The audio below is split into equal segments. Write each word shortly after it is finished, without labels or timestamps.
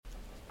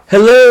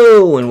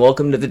Hello, and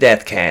welcome to the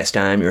Deathcast.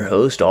 I'm your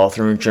host,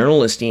 author, and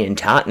journalist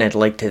IanTott, and I'd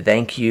like to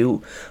thank you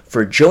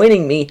for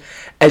joining me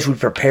as we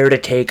prepare to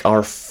take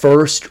our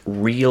first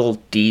real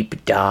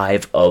deep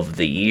dive of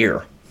the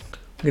year.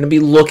 We're going to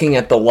be looking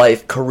at the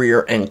life,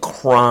 career, and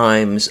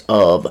crimes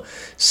of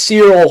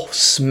Cyril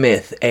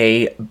Smith,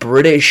 a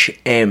British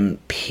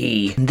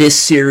MP. This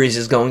series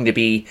is going to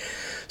be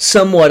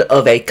somewhat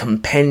of a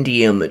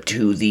compendium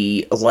to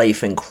the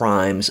life and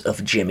crimes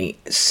of Jimmy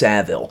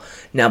Savile.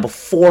 Now,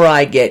 before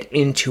I get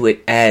into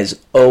it, as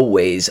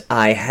always,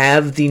 I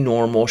have the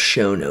normal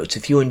show notes.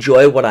 If you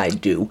enjoy what I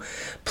do,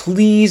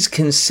 please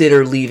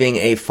consider leaving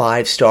a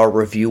 5-star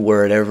review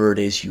wherever it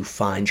is you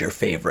find your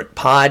favorite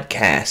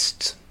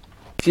podcasts.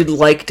 If you'd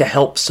like to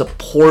help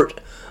support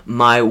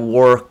my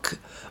work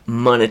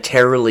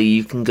monetarily,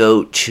 you can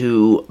go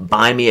to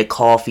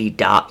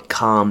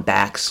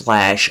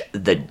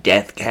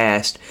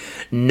buymeacoffee.com/thedeathcast.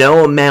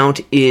 No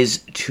amount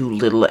is too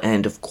little,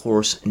 and of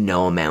course,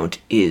 no amount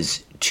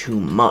is too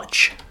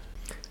much.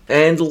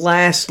 And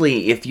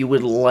lastly, if you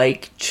would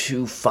like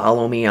to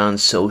follow me on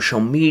social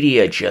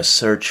media, just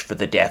search for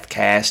the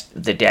Deathcast,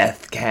 the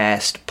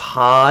Deathcast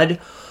Pod,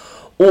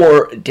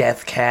 or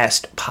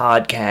Deathcast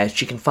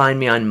Podcast. You can find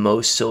me on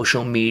most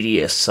social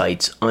media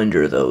sites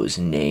under those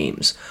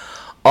names.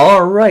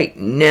 Alright,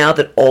 now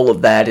that all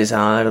of that is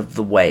out of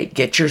the way,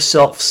 get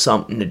yourself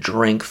something to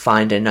drink,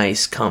 find a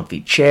nice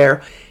comfy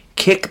chair,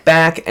 kick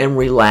back and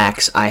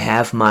relax. I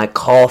have my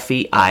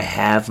coffee, I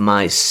have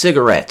my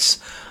cigarettes.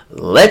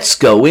 Let's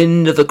go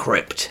into the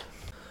crypt.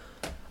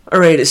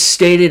 Alright, as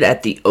stated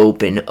at the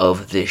open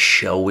of this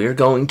show, we're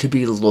going to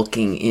be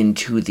looking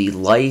into the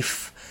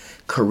life,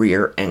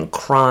 career, and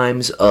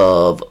crimes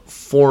of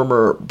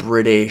former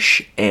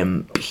British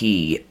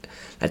MP,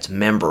 that's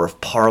Member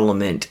of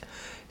Parliament,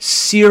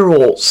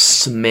 Cyril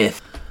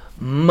Smith.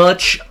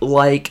 Much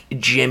like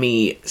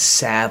Jimmy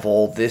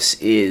Savile, this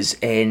is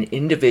an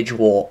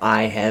individual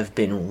I have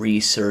been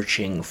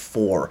researching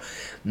for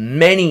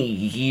many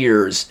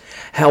years.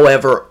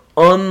 However,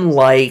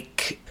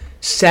 unlike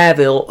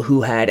Savile,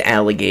 who had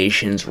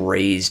allegations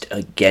raised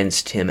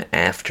against him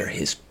after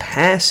his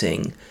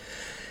passing,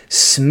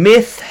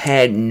 Smith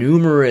had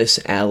numerous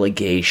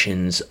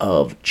allegations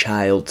of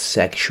child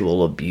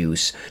sexual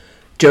abuse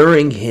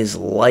during his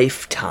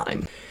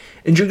lifetime.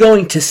 And you're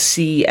going to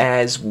see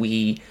as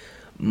we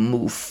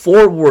move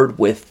forward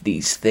with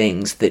these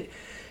things that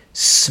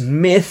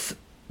Smith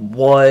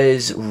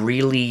was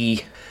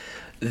really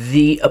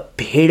the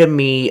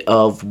epitome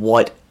of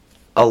what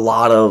a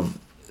lot of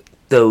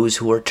those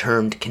who are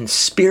termed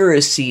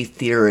conspiracy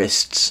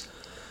theorists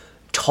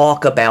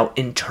talk about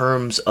in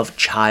terms of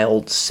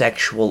child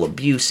sexual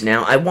abuse.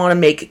 Now, I want to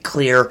make it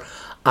clear,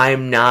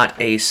 I'm not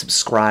a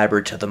subscriber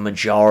to the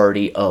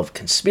majority of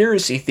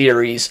conspiracy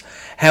theories.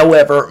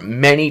 However,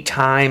 many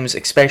times,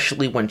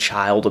 especially when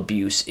child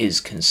abuse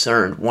is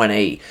concerned, when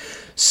a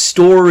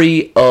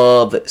story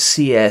of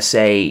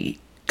CSA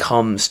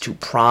comes to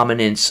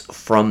prominence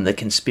from the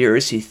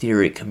conspiracy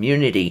theory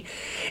community,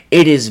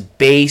 it is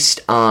based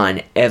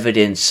on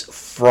evidence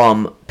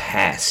from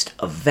past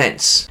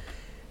events.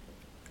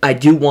 I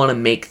do want to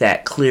make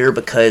that clear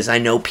because I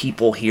know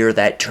people hear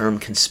that term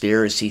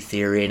conspiracy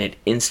theory and it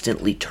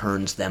instantly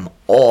turns them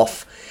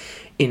off.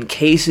 In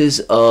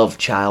cases of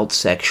child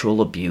sexual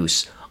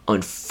abuse,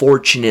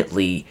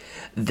 unfortunately,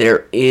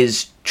 there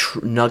is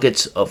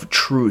nuggets of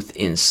truth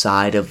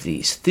inside of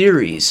these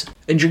theories.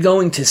 And you're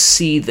going to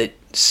see that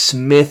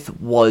Smith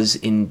was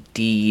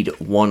indeed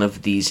one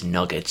of these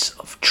nuggets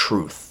of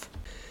truth.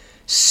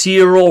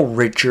 Cyril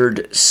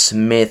Richard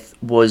Smith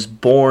was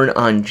born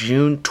on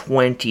June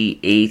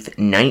 28,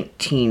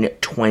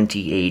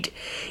 1928,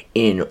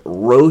 in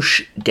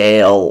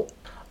Rochdale,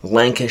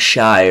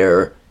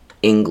 Lancashire,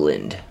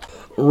 England.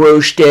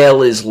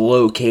 Rochdale is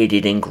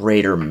located in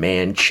Greater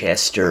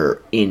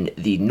Manchester in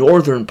the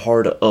northern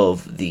part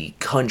of the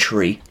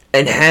country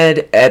and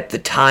had, at the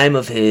time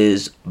of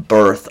his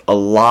birth, a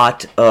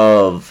lot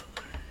of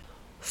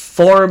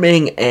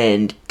farming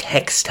and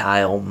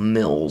textile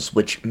mills,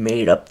 which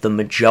made up the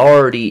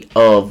majority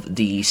of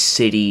the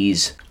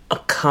city's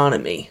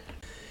economy.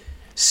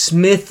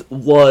 Smith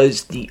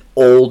was the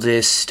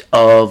oldest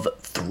of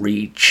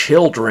 3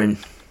 children,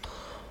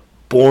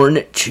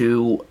 born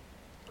to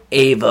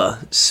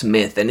Ava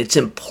Smith, and it's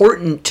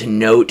important to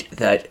note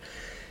that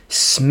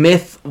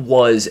Smith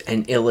was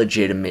an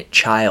illegitimate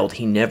child.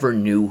 He never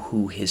knew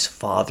who his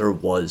father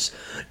was,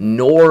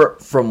 nor,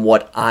 from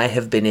what I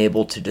have been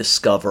able to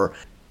discover,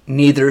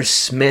 neither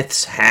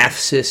Smith's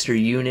half-sister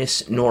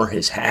Eunice nor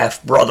his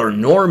half-brother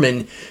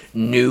Norman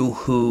knew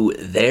who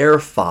their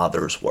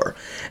fathers were.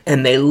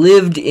 And they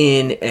lived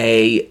in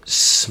a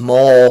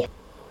small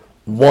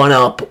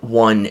one-up,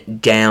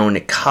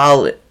 one-down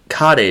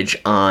cottage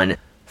on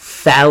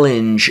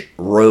Phalange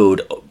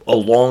Road,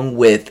 along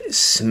with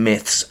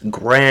Smith's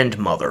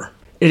grandmother.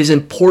 It is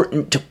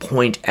important to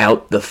point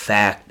out the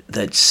fact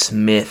that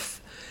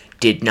Smith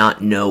did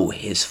not know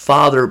his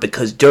father,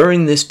 because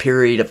during this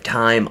period of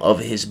time of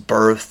his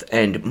birth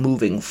and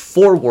moving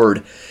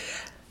forward,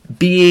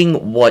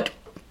 being what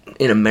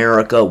in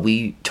America,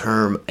 we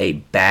term a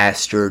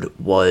bastard,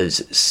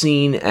 was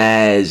seen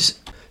as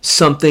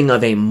something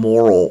of a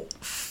moral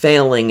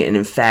failing, and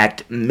in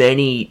fact,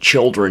 many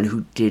children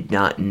who did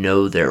not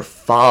know their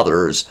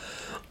fathers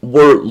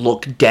were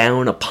looked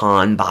down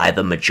upon by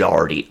the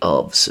majority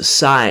of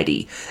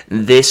society.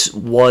 This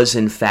was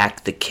in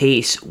fact the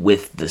case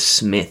with the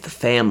Smith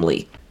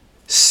family.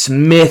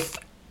 Smith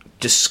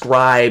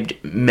described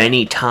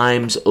many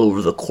times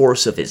over the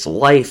course of his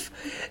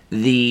life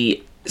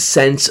the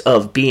sense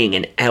of being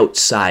an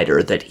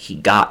outsider that he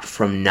got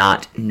from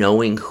not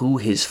knowing who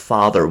his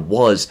father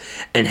was,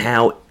 and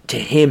how to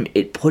him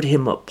it put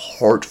him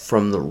apart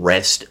from the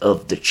rest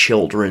of the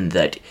children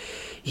that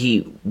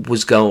he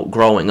was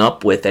growing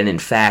up with. And in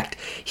fact,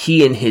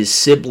 he and his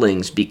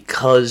siblings,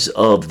 because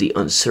of the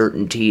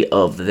uncertainty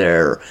of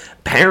their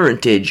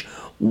parentage,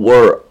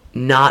 were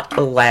not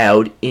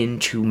allowed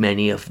into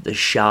many of the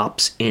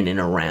shops in and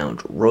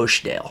around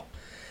Rochdale.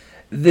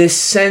 This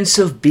sense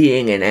of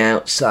being an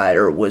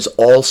outsider was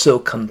also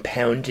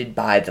compounded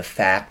by the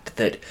fact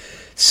that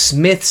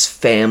Smith's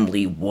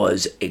family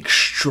was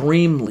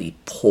extremely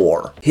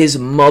poor. His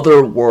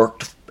mother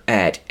worked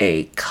at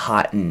a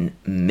cotton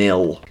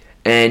mill,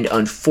 and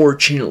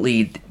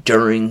unfortunately,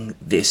 during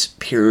this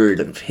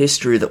period of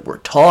history that we're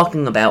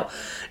talking about,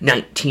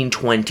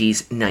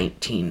 1920s,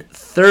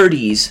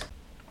 1930s,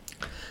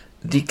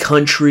 the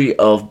country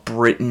of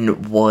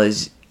Britain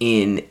was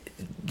in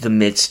the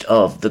midst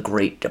of the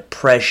Great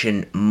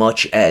Depression,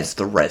 much as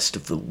the rest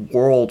of the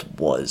world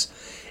was.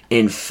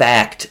 In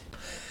fact,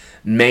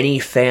 many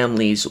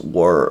families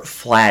were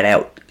flat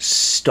out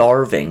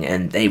starving,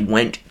 and they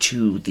went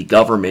to the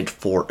government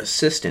for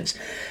assistance,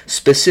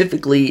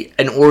 specifically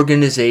an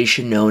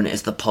organization known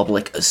as the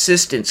Public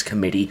Assistance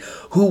Committee,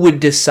 who would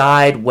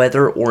decide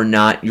whether or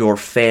not your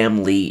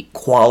family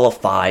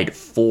qualified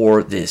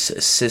for this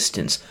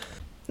assistance.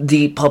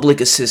 The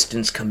Public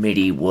Assistance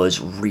Committee was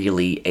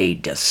really a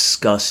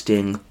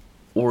disgusting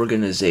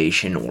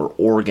organization or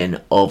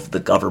organ of the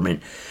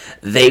government.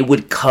 They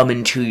would come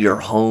into your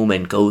home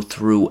and go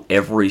through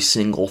every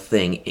single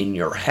thing in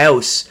your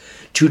house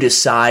to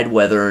decide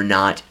whether or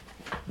not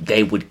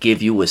they would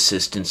give you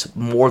assistance.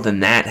 More than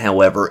that,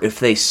 however, if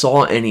they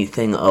saw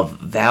anything of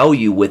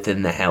value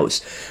within the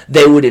house,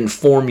 they would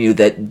inform you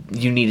that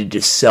you needed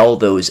to sell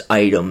those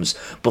items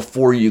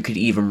before you could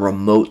even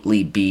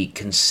remotely be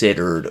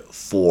considered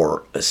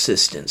for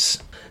assistance.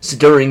 So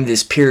during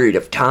this period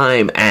of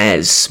time,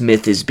 as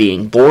Smith is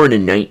being born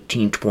in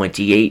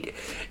 1928,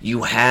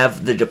 you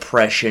have the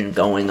Depression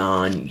going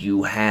on,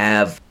 you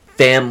have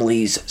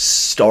families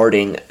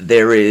starting.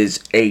 There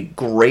is a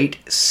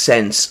great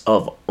sense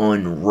of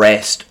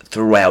unrest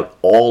throughout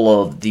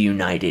all of the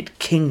United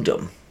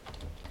Kingdom.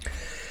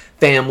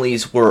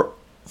 Families were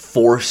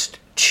forced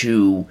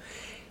to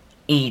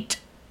eat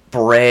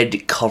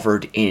bread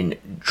covered in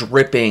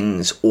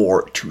drippings,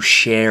 or to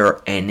share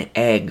an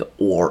egg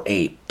or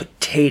a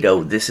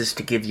potato. This is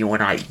to give you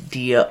an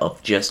idea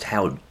of just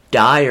how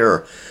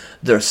dire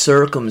the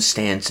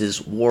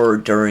circumstances were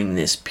during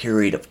this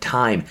period of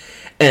time.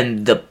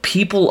 And the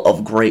people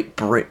of Great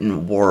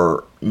Britain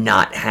were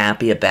not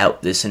happy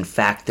about this. In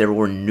fact, there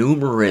were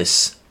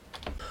numerous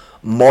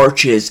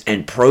marches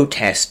and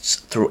protests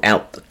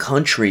throughout the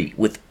country,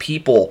 with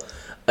people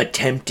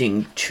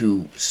attempting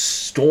to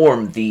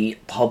storm the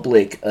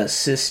Public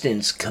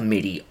Assistance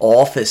Committee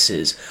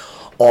offices.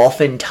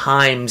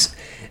 Oftentimes,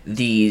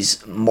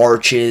 these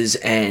marches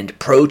and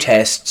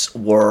protests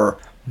were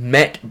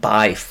met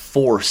by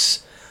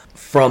force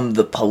from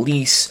the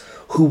police,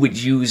 who would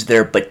use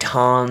their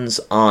batons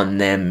on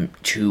them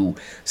to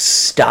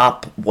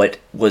stop what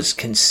was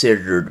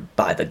considered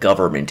by the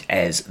government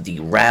as the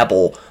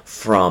rabble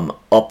from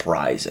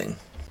uprising.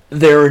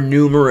 There are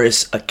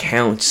numerous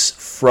accounts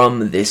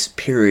from this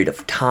period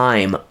of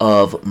time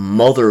of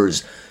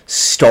mothers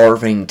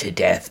starving to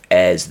death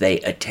as they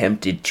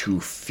attempted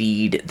to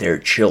feed their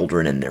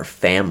children and their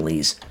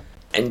families.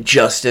 And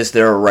just as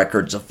there are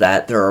records of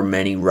that, there are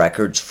many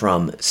records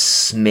from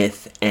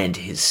Smith and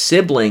his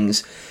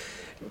siblings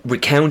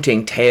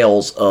recounting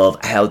tales of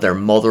how their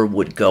mother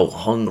would go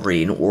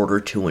hungry in order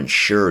to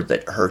ensure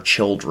that her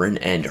children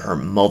and her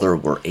mother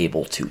were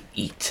able to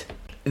eat.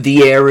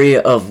 The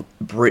area of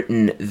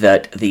Britain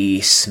that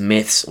the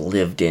Smiths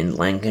lived in,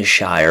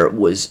 Lancashire,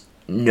 was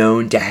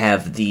known to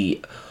have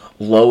the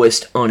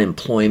lowest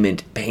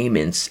unemployment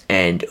payments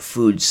and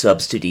food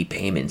subsidy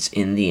payments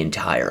in the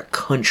entire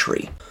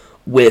country,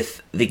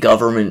 with the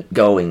government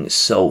going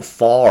so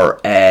far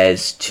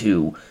as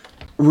to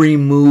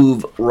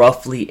remove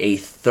roughly a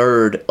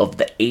third of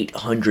the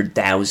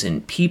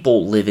 800,000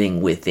 people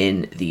living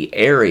within the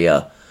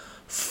area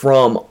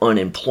from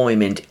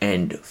unemployment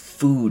and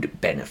food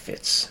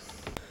benefits.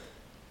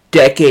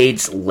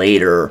 Decades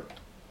later,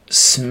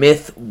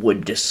 Smith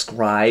would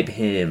describe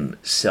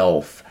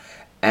himself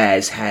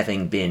as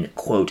having been,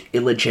 quote,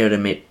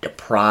 illegitimate,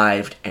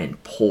 deprived,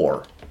 and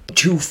poor.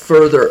 To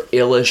further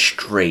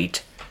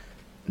illustrate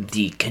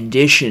the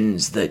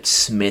conditions that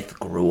Smith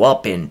grew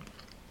up in,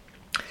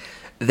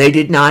 They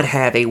did not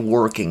have a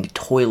working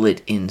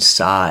toilet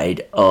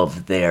inside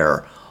of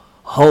their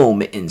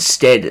home.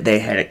 Instead, they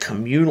had a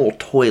communal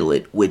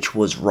toilet which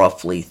was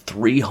roughly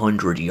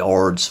 300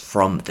 yards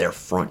from their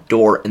front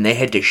door, and they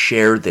had to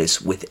share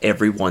this with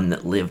everyone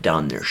that lived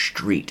on their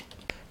street.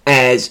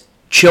 As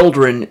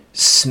children,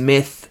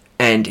 Smith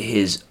and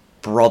his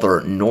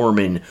brother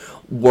Norman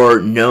were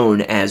known,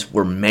 as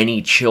were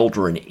many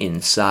children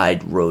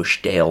inside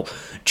Rochdale,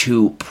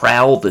 to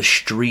prowl the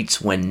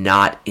streets when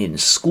not in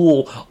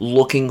school,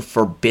 looking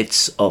for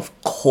bits of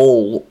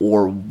coal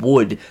or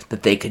wood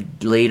that they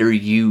could later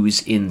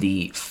use in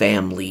the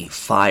family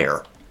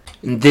fire.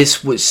 And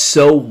this was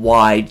so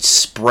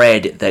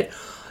widespread that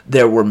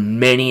there were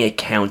many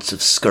accounts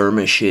of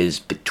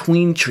skirmishes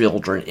between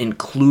children,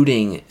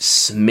 including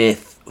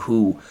Smith,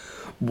 who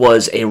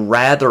was a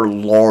rather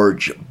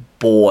large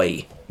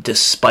boy,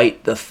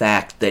 despite the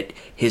fact that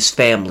his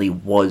family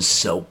was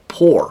so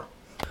poor.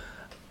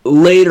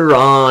 Later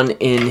on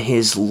in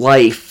his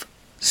life,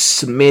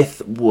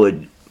 Smith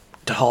would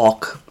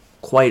talk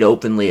quite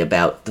openly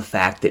about the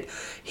fact that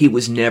he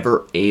was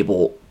never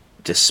able,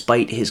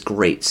 despite his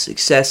great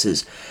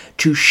successes,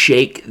 to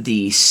shake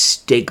the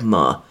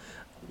stigma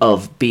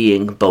of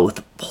being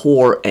both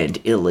poor and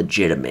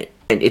illegitimate.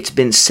 And it's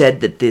been said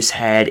that this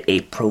had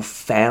a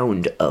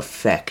profound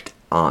effect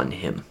on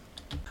him.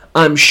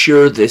 I'm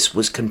sure this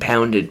was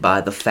compounded by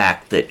the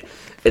fact that,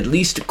 at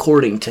least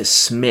according to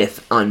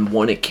Smith, on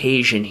one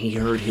occasion he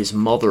heard his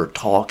mother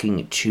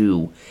talking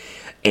to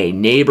a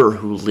neighbor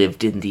who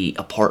lived in the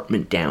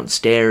apartment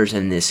downstairs,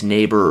 and this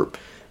neighbor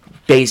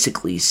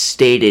basically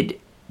stated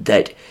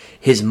that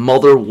his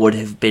mother would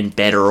have been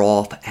better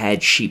off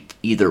had she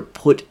either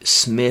put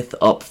Smith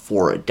up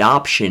for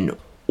adoption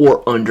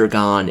or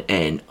undergone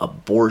an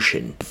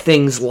abortion.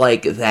 Things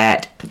like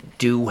that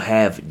do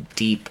have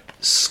deep,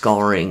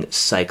 scarring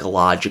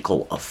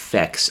psychological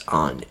effects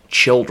on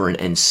children,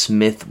 and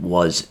Smith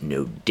was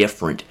no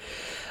different.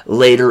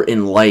 Later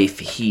in life,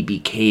 he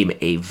became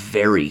a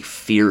very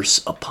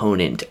fierce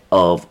opponent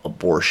of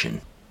abortion.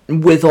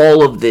 With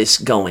all of this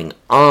going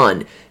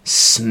on,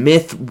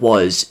 Smith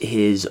was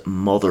his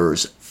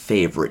mother's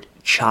favorite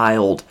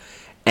child,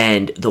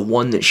 and the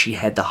one that she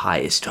had the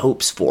highest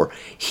hopes for.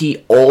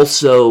 He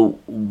also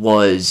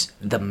was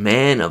the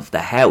man of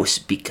the house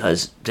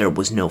because there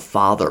was no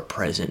father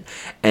present,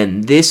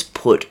 and this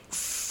put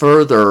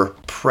further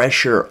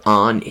pressure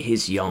on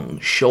his young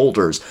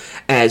shoulders,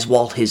 as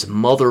while his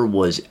mother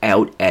was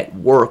out at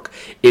work,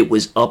 it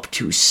was up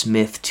to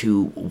Smith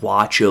to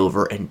watch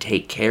over and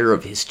take care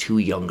of his two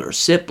younger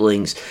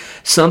siblings,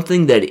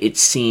 something that it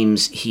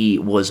seems he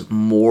was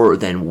more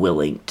than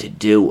willing to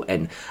do,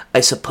 and I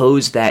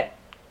suppose that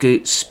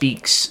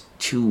speaks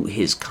to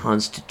his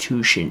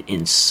constitution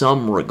in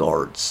some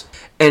regards.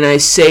 And I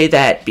say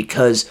that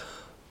because,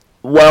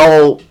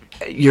 well,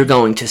 you're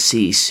going to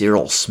see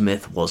Cyril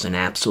Smith was an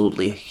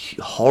absolutely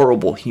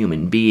horrible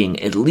human being.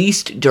 At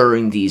least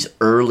during these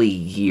early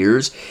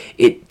years,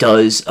 it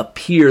does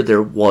appear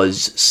there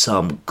was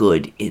some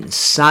good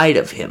inside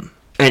of him.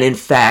 And in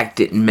fact,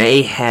 it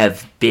may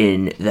have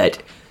been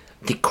that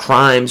the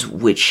crimes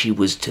which he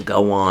was to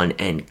go on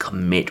and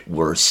commit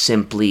were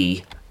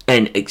simply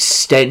an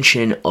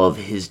extension of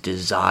his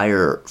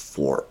desire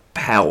for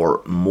power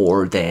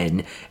more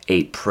than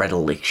a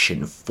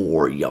predilection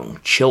for young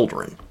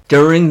children.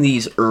 During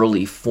these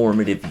early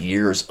formative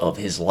years of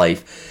his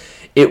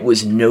life, it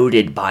was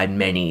noted by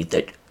many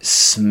that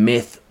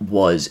Smith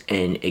was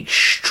an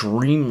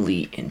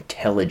extremely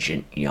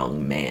intelligent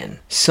young man,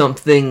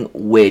 something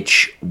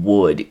which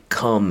would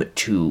come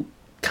to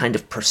kind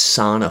of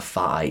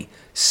personify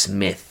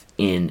Smith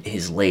in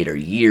his later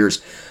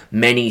years.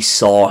 Many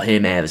saw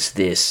him as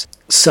this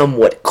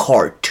somewhat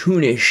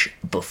cartoonish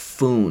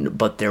buffoon,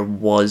 but there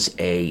was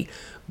a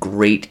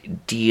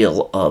great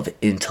deal of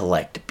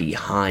intellect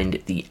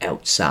behind the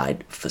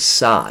outside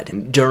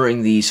facade.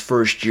 During these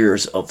first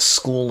years of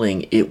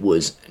schooling, it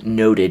was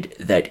noted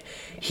that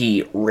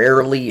he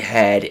rarely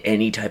had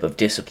any type of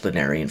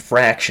disciplinary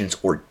infractions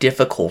or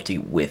difficulty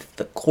with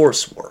the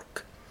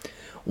coursework.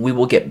 We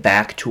will get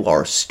back to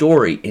our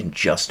story in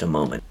just a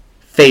moment.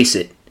 Face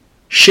it,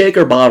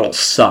 shaker bottles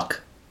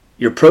suck.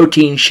 Your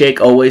protein shake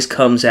always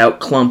comes out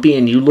clumpy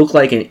and you look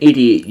like an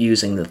idiot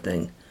using the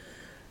thing.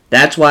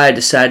 That's why I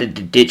decided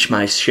to ditch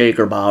my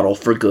shaker bottle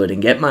for good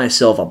and get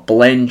myself a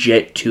Blend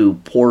Jet 2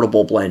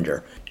 portable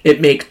blender.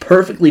 It makes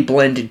perfectly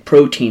blended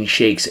protein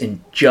shakes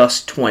in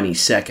just 20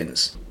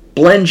 seconds.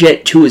 Blend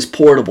Jet 2 is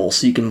portable,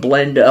 so you can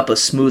blend up a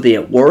smoothie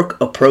at work,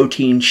 a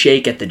protein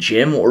shake at the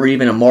gym, or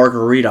even a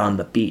margarita on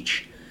the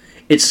beach.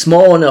 It's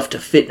small enough to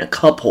fit in a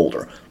cup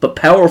holder, but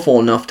powerful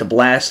enough to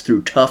blast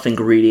through tough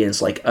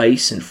ingredients like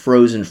ice and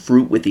frozen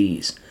fruit with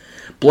ease.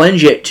 Blend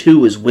Jet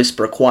 2 is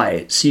whisper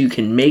quiet, so you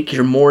can make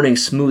your morning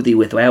smoothie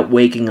without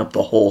waking up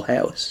the whole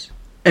house.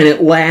 And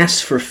it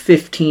lasts for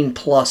 15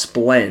 plus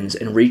blends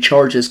and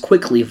recharges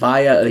quickly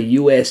via a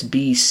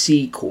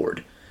USB-C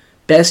cord.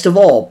 Best of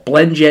all,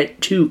 Blend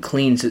Jet 2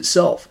 cleans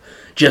itself.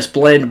 Just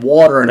blend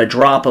water and a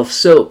drop of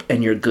soap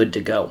and you're good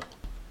to go.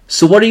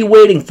 So what are you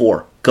waiting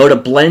for? Go to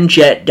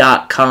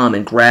blendjet.com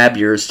and grab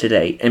yours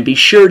today. And be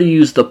sure to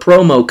use the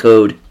promo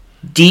code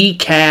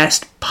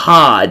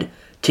DCASTPOD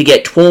to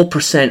get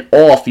 12%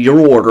 off your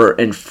order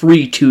and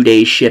free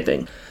 2-day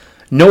shipping.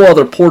 No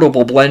other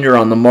portable blender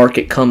on the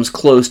market comes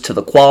close to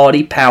the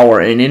quality, power,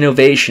 and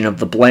innovation of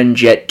the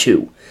BlendJet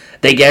 2.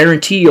 They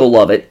guarantee you'll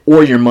love it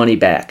or your money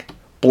back.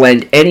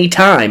 Blend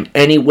anytime,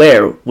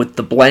 anywhere with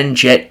the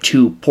BlendJet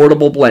 2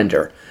 portable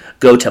blender.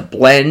 Go to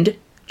blendjet.com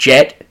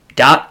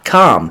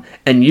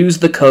and use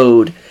the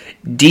code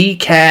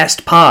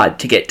DCASTPOD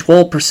to get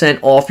 12%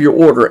 off your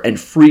order and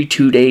free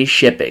 2-day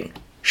shipping.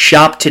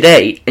 Shop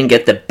today and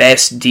get the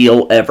best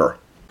deal ever.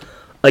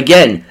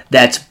 Again,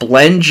 that's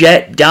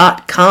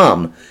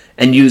blendjet.com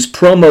and use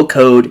promo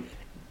code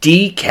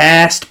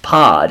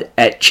DCASTPOD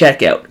at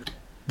checkout.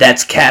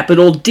 That's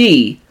capital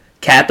D,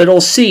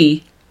 capital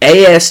C,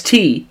 AST,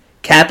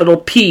 capital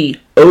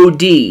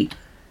POD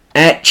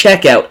at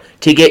checkout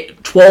to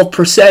get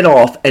 12%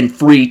 off and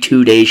free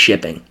 2-day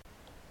shipping.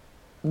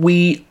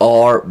 We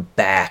are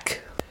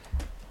back.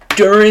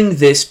 During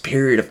this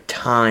period of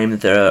time,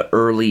 the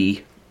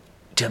early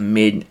to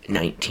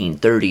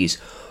mid-1930s,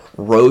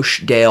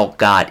 Rochdale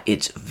got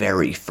its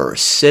very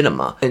first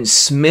cinema, and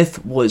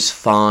Smith was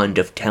fond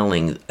of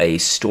telling a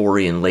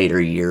story in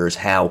later years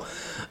how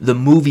the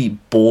movie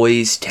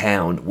Boys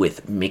Town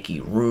with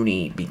Mickey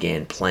Rooney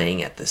began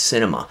playing at the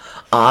cinema.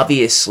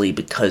 Obviously,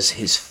 because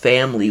his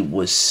family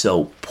was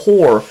so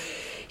poor,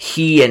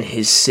 he and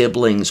his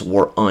siblings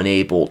were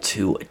unable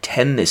to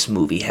attend this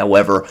movie.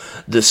 However,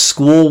 the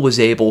school was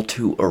able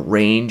to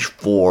arrange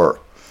for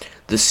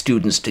the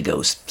students to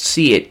go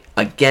see it.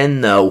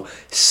 Again, though,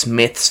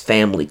 Smith's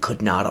family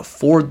could not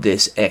afford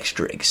this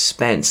extra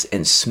expense,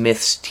 and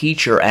Smith's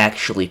teacher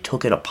actually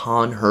took it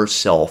upon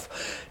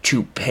herself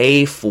to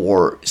pay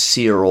for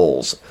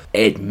Cyril's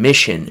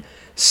admission,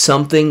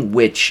 something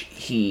which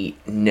he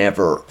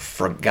never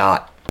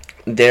forgot.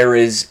 There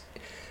is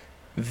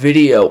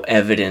video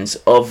evidence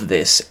of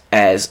this,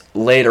 as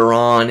later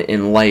on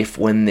in life,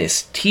 when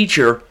this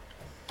teacher,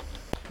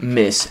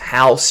 Miss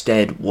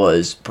Halstead,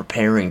 was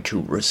preparing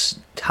to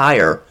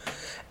retire,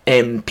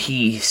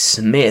 MP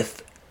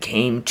Smith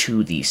came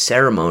to the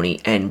ceremony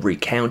and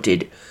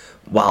recounted,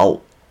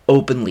 while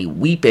openly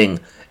weeping,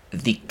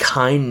 the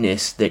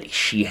kindness that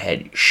she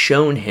had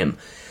shown him,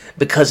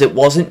 because it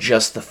wasn't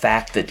just the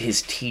fact that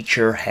his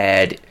teacher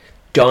had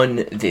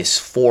done this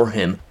for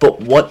him,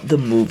 but what the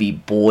movie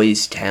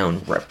Boys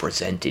Town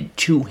represented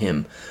to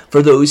him.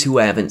 For those who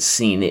haven't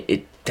seen it,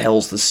 it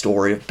tells the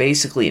story of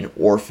basically an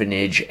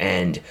orphanage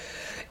and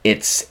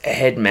its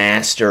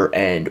headmaster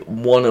and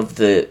one of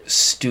the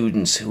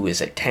students who is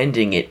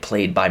attending it,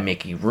 played by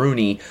Mickey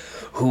Rooney,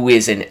 who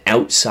is an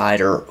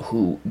outsider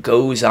who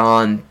goes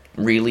on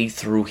really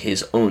through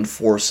his own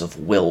force of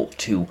will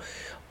to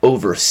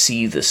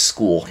oversee the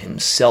school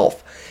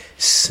himself.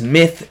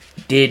 Smith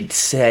did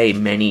say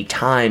many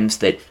times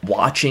that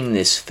watching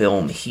this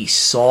film, he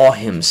saw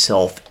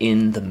himself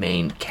in the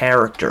main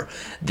character,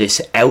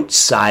 this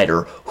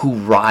outsider who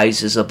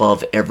rises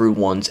above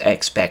everyone's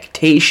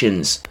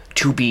expectations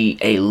to be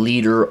a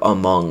leader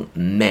among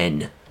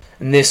men.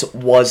 And this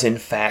was in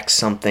fact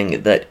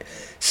something that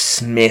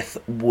Smith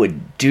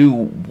would do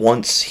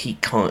once he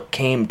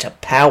came to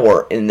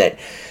power, in that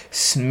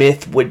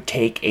Smith would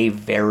take a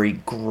very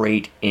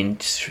great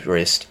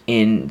interest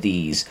in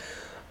these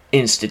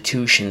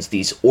institutions,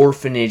 these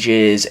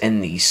orphanages,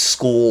 and these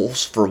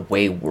schools for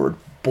wayward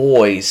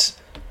boys.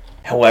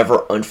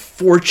 However,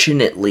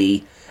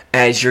 unfortunately,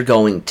 as you're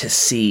going to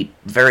see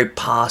very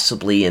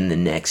possibly in the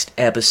next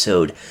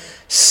episode,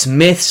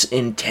 Smith's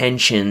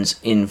intentions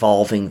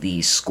involving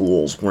these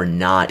schools were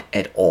not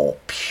at all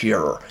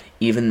pure,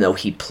 even though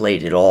he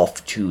played it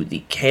off to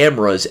the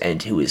cameras and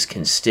to his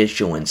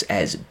constituents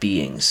as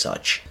being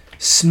such.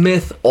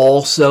 Smith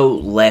also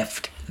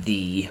left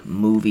the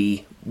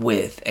movie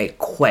with a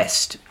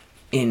quest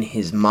in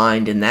his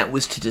mind, and that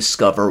was to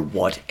discover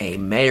what a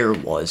mayor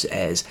was,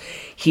 as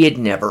he had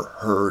never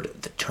heard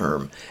the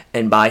term.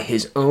 And by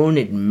his own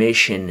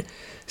admission,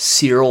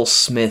 Cyril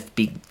Smith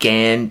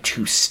began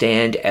to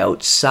stand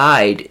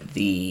outside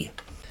the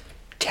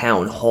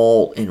town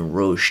hall in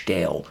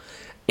Rochdale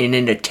in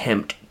an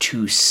attempt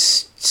to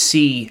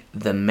see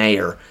the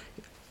mayor.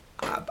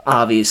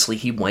 Obviously,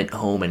 he went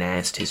home and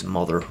asked his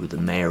mother who the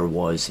mayor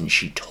was, and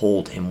she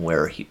told him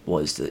where he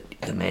was,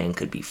 that the man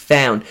could be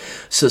found.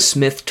 So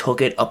Smith took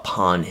it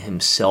upon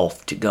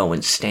himself to go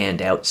and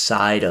stand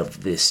outside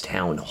of this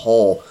town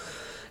hall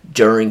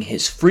during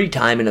his free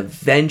time, and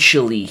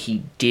eventually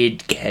he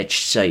did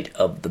catch sight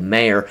of the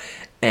mayor,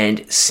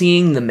 and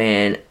seeing the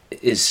man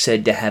is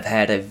said to have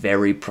had a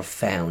very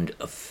profound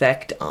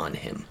effect on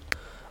him.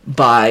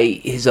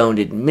 By his own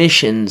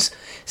admissions,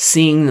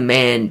 seeing the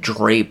man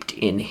draped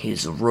in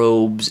his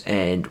robes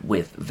and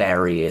with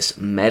various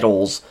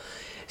medals,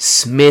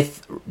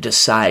 Smith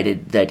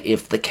decided that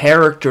if the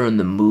character in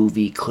the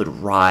movie could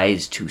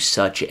rise to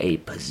such a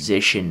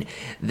position,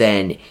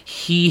 then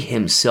he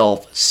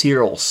himself,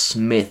 Cyril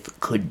Smith,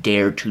 could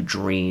dare to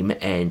dream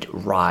and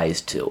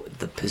rise to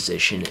the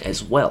position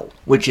as well,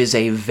 which is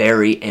a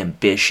very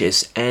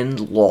ambitious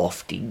and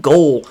lofty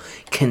goal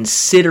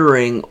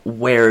considering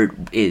where it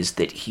is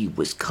that he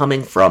was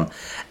coming from.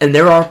 And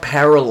there are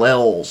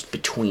parallels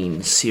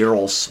between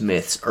Cyril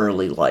Smith's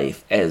early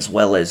life as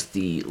well as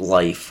the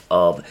life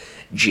of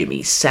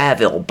Jimmy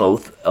Savile.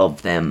 Both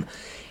of them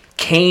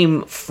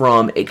came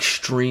from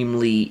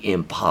extremely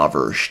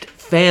impoverished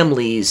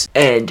families,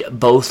 and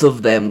both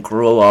of them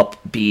grew up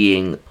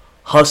being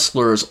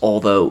hustlers,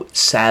 although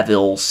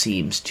Savile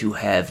seems to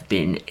have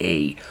been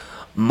a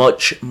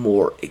much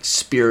more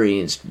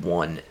experienced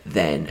one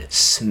than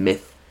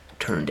Smith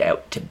turned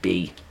out to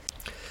be.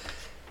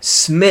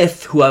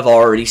 Smith, who I've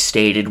already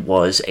stated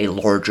was a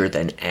larger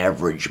than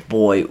average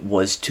boy,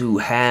 was to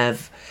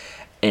have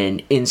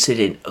an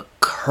incident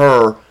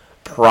occur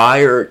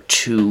prior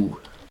to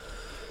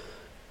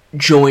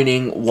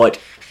joining what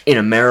in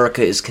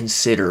America is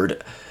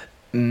considered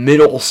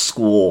middle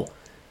school.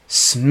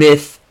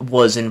 Smith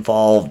was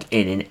involved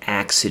in an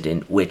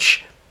accident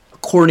which,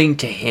 according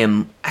to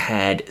him,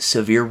 had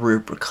severe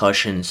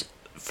repercussions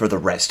for the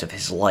rest of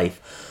his life.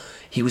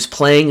 He was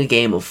playing a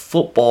game of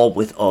football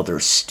with other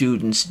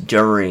students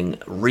during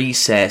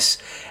recess,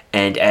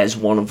 and as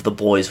one of the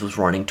boys was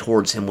running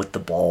towards him with the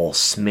ball,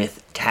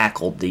 Smith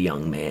tackled the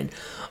young man.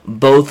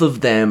 Both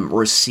of them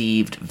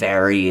received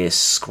various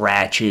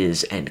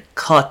scratches and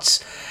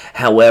cuts.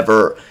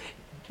 However,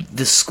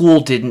 the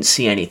school didn't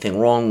see anything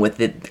wrong with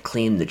it,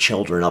 cleaned the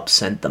children up,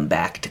 sent them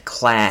back to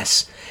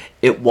class.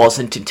 It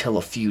wasn't until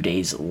a few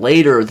days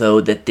later,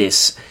 though, that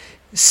this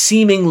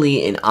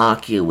seemingly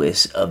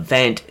innocuous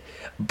event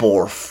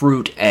bore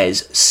fruit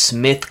as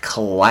Smith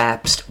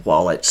collapsed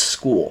while at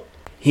school.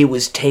 He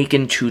was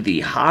taken to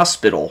the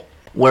hospital,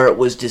 where it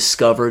was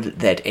discovered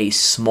that a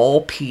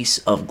small piece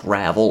of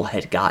gravel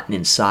had gotten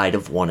inside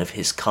of one of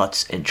his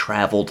cuts and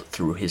traveled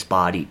through his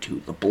body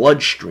to the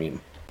bloodstream,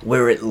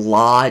 where it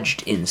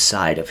lodged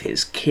inside of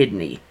his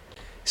kidney.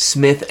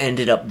 Smith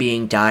ended up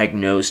being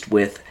diagnosed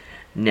with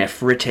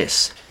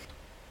nephritis.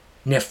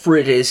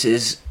 Nephritis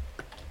is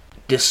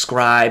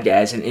described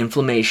as an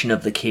inflammation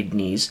of the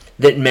kidneys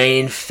that may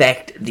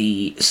infect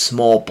the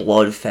small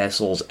blood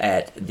vessels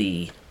at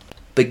the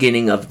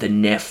beginning of the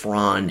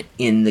nephron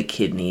in the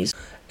kidneys,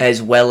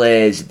 as well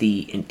as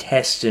the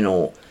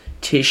intestinal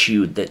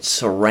tissue that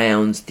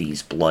surrounds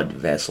these blood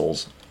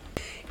vessels.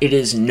 It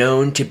is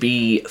known to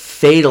be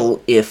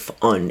fatal if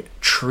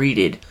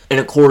untreated, and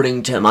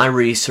according to my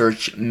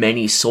research,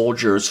 many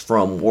soldiers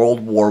from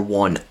World War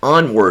I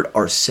onward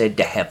are said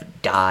to have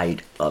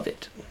died of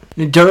it.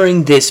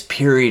 During this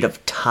period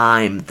of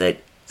time that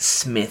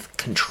Smith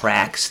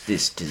contracts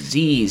this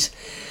disease,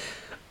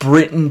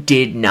 Britain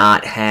did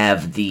not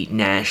have the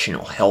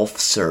National Health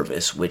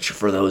Service, which,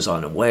 for those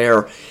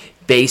unaware,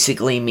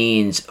 basically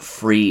means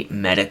free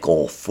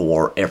medical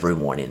for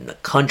everyone in the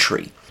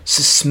country.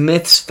 So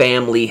Smith's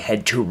family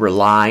had to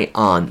rely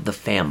on the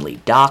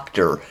family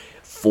doctor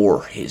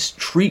for his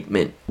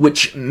treatment,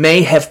 which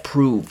may have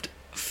proved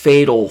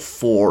fatal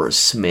for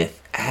Smith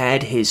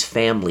had his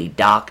family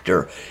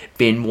doctor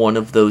been one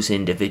of those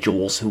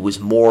individuals who was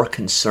more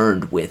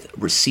concerned with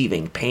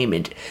receiving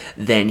payment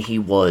than he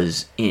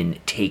was in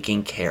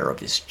taking care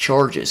of his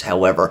charges.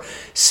 However,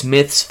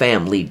 Smith's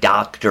family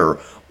doctor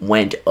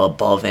went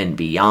above and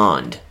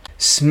beyond.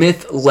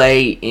 Smith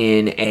lay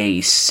in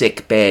a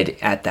sick bed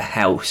at the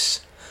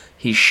house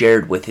he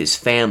shared with his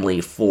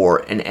family for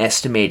an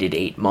estimated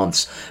 8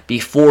 months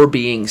before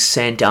being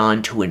sent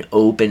on to an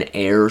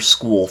open-air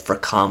school for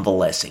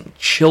convalescing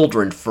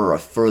children for a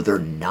further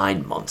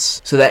 9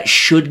 months. So that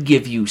should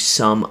give you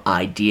some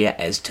idea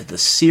as to the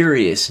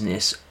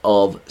seriousness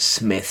of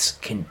Smith's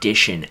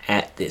condition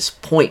at this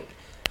point.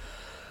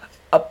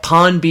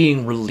 Upon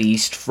being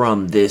released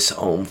from this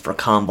home for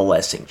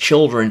convalescing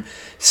children,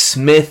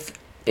 Smith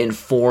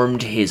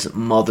informed his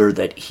mother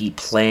that he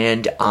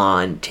planned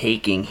on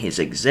taking his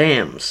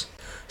exams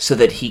so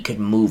that he could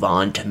move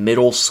on to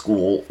middle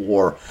school,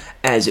 or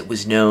as it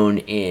was known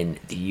in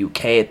the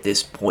UK at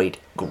this point,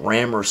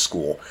 grammar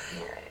school.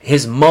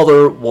 His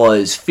mother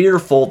was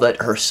fearful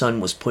that her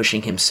son was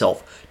pushing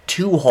himself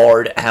too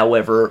hard.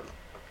 However,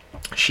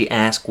 she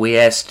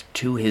acquiesced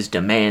to his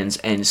demands,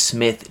 and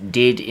Smith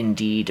did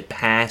indeed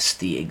pass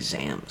the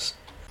exams.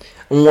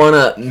 I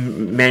want to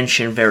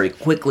mention very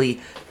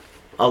quickly,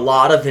 a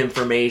lot of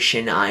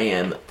information I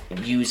am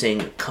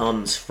using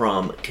comes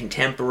from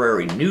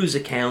contemporary news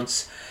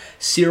accounts,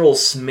 Cyril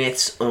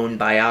Smith's own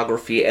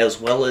biography,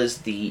 as well as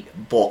the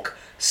book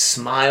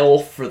Smile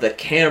for the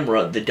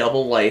Camera, The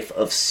Double Life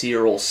of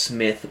Cyril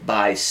Smith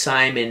by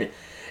Simon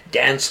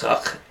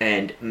Danskach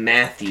and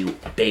Matthew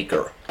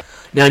Baker.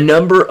 Now, a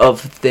number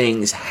of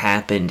things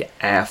happened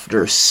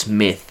after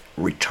Smith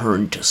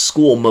returned to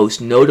school.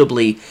 Most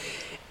notably,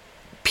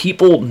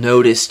 people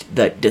noticed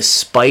that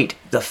despite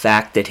the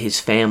fact that his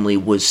family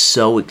was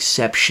so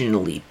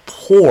exceptionally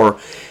poor,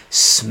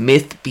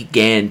 Smith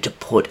began to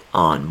put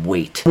on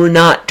weight. We're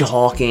not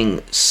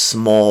talking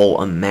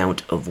small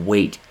amount of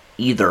weight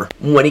either.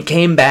 When he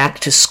came back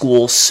to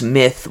school,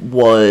 Smith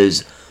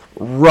was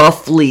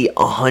roughly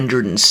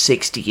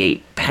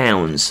 168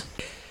 pounds.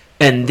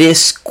 And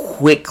this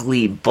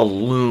quickly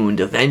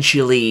ballooned.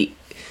 Eventually,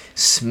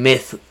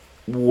 Smith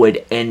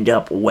would end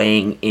up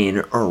weighing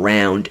in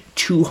around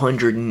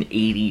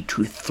 280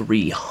 to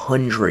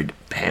 300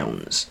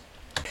 pounds.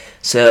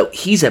 So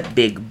he's a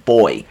big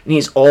boy, and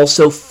he's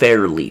also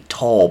fairly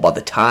tall. By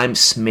the time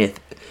Smith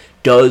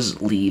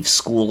does leave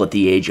school at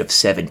the age of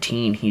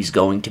 17, he's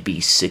going to be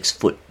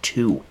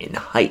 6'2" in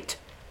height.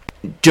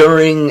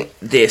 During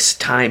this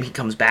time he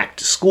comes back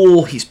to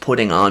school, he's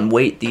putting on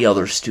weight. The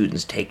other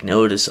students take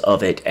notice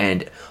of it,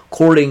 and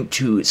according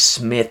to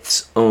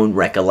Smith's own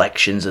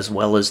recollections as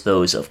well as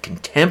those of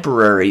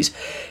contemporaries,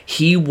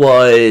 he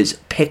was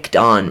picked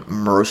on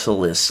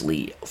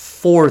mercilessly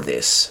for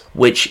this,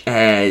 which,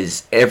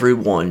 as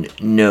everyone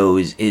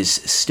knows, is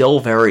still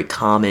very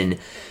common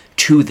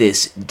to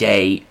this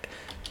day.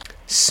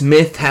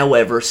 Smith,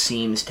 however,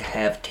 seems to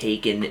have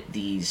taken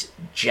these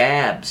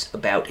jabs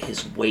about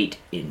his weight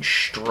in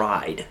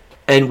stride.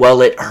 And while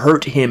it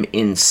hurt him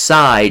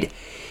inside,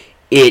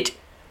 it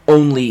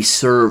only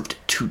served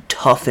to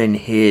toughen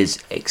his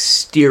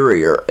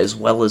exterior as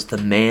well as the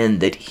man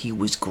that he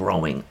was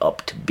growing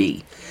up to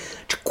be.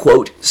 To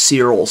quote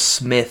Cyril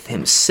Smith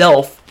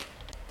himself,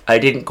 "I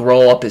didn't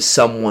grow up as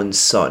someone's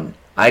son.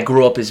 I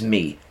grew up as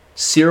me.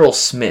 Cyril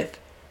Smith,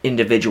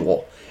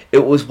 individual.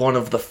 It was one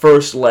of the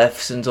first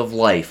lessons of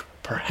life,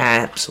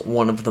 perhaps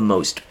one of the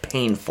most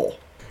painful."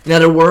 Now,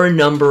 there were a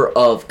number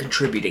of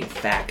contributing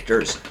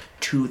factors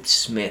to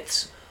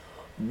Smith's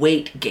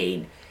weight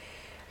gain.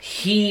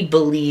 He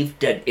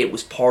believed that it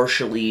was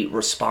partially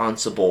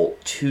responsible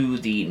to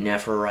the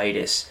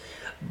nephritis,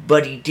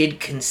 but he did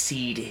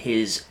concede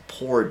his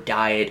poor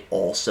diet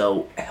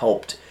also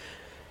helped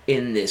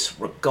in this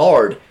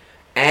regard,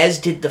 as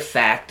did the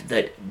fact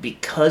that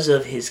because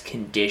of his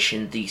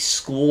condition, the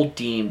school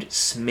deemed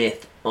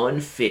Smith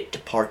unfit to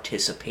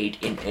participate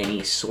in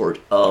any sort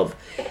of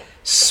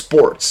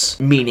sports,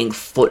 meaning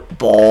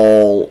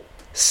football,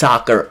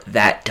 soccer,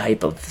 that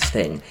type of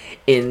thing.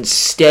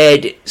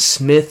 Instead,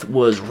 Smith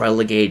was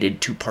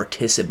relegated to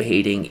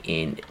participating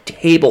in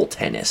table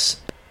tennis,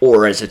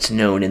 or as it's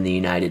known in the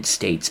United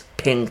States,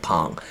 ping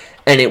pong.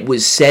 And it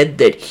was said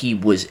that he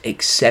was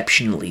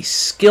exceptionally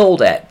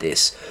skilled at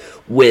this,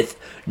 with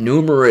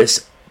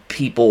numerous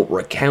people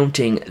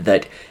recounting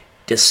that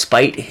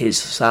despite his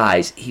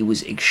size, he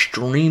was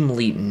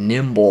extremely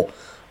nimble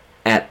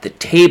at the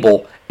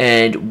table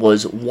and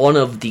was one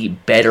of the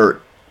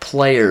better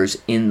players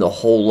in the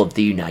whole of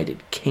the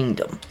United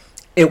Kingdom.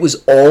 It was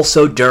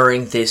also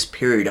during this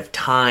period of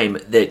time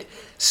that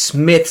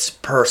Smith's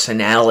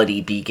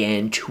personality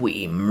began to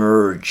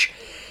emerge.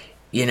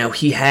 You know,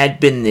 he had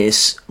been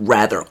this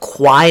rather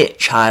quiet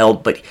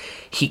child, but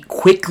he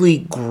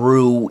quickly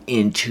grew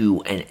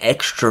into an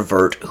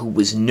extrovert who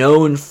was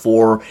known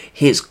for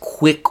his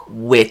quick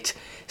wit,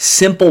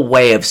 simple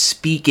way of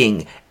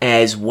speaking,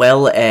 as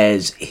well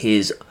as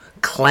his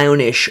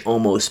clownish,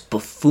 almost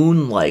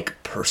buffoon-like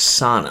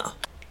persona.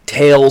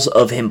 Tales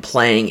of him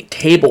playing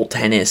table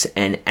tennis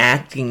and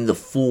acting the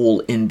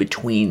fool in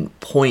between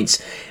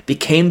points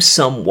became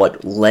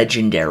somewhat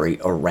legendary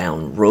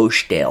around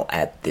Rochdale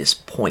at this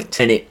point,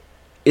 and it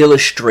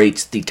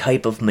illustrates the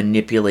type of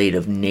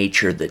manipulative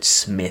nature that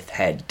Smith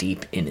had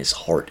deep in his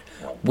heart.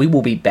 We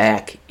will be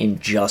back in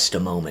just a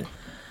moment.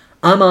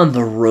 I'm on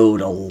the road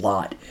a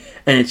lot,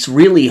 and it's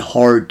really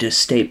hard to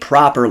stay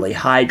properly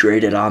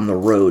hydrated on the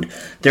road.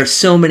 There's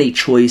so many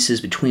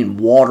choices between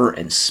water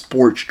and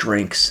sports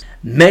drinks,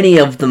 many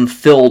of them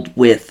filled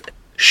with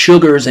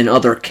sugars and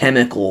other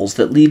chemicals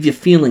that leave you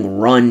feeling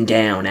run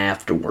down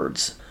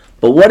afterwards.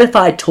 But what if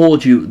I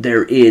told you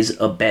there is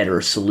a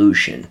better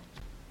solution?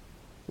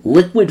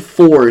 Liquid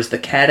 4 is the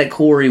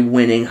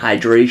category-winning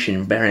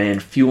hydration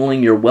brand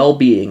fueling your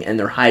well-being, and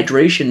their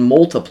hydration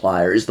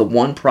multiplier is the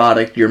one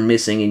product you're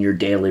missing in your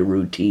daily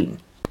routine.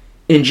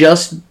 In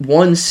just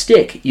one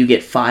stick, you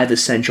get 5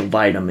 essential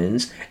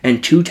vitamins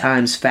and 2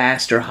 times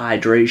faster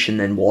hydration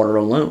than water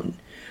alone.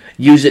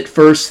 Use it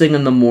first thing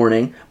in the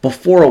morning,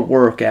 before a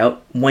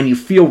workout, when you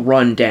feel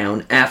run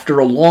down, after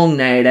a long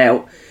night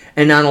out,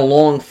 and on a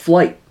long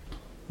flight.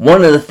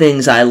 One of the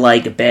things I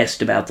like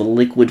best about the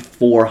Liquid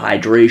 4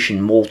 Hydration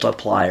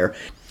Multiplier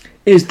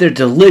is their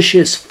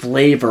delicious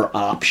flavor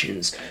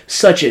options,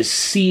 such as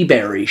sea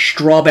berry,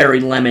 strawberry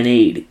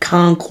lemonade,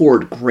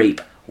 Concord grape,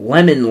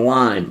 lemon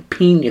lime,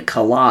 pina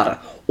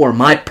colada, or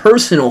my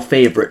personal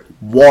favorite,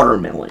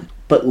 watermelon.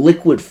 But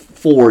Liquid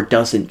 4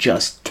 doesn't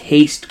just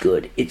taste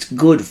good, it's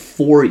good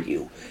for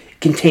you.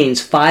 It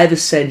contains 5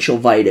 essential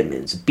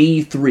vitamins,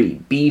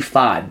 B3,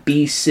 B5,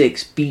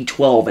 B6,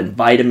 B12, and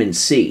vitamin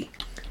C.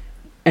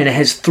 And it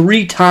has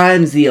 3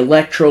 times the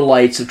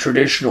electrolytes of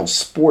traditional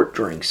sport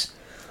drinks.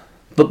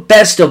 But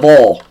best of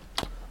all,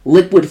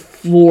 Liquid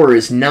 4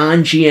 is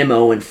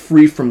non-GMO and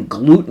free from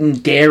gluten,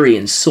 dairy,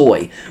 and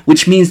soy,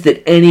 which means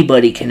that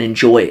anybody can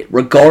enjoy it,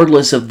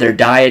 regardless of their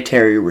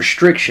dietary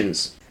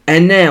restrictions.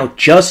 And now,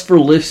 just for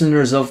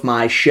listeners of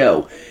my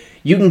show,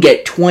 you can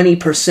get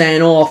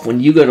 20% off when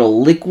you go to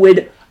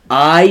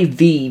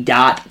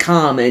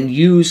liquidiv.com and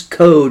use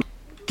code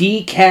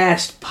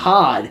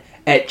DCASTPOD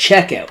at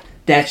checkout.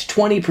 That's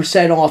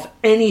 20% off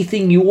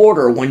anything you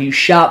order when you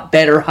shop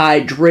Better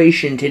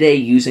Hydration today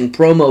using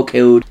promo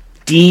code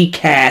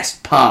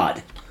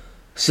DCASTPOD.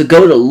 So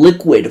go to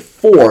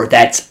liquid4,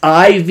 that's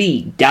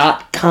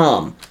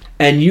IV.com,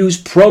 and use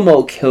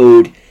promo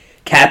code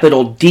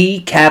capital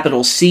D,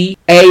 capital C,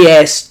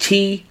 AST,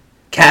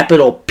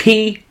 capital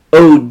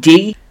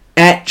POD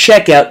at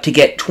checkout to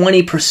get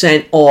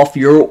 20% off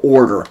your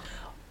order.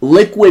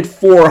 Liquid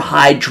 4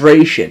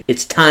 Hydration.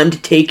 It's time to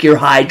take your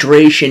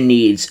hydration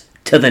needs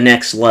to the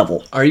next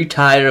level. Are you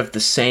tired of the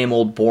same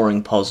old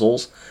boring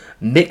puzzles?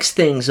 Mix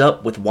things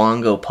up with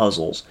Wongo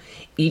puzzles.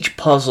 Each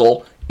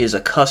puzzle is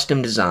a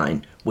custom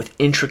design with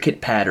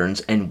intricate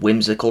patterns and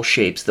whimsical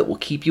shapes that will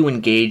keep you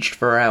engaged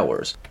for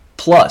hours.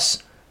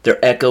 Plus, their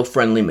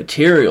eco-friendly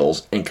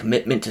materials and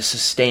commitment to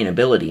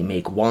sustainability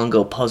make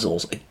Wongo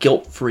puzzles a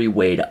guilt-free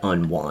way to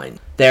unwind.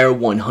 They're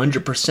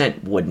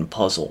 100% wooden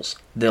puzzles.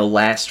 They'll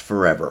last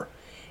forever.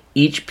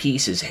 Each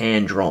piece is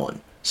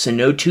hand-drawn, so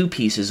no two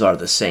pieces are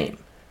the same,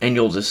 and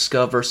you'll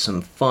discover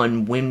some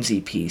fun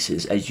whimsy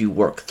pieces as you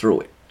work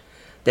through it.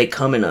 They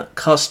come in a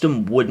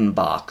custom wooden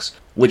box,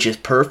 which is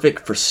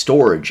perfect for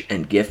storage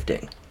and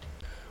gifting.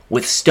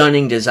 With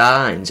stunning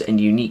designs and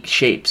unique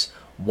shapes,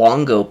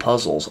 Wongo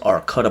puzzles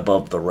are cut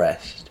above the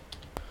rest.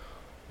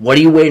 What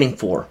are you waiting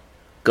for?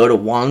 Go to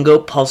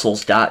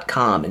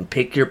wongopuzzles.com and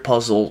pick your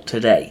puzzle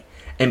today.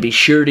 And be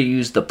sure to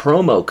use the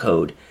promo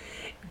code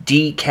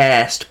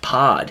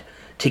DCASTPOD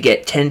to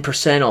get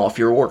 10% off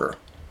your order.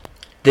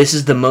 This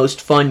is the most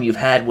fun you've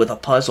had with a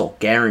puzzle,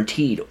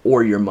 guaranteed,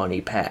 or your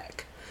money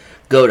back.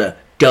 Go to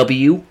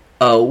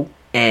WONGO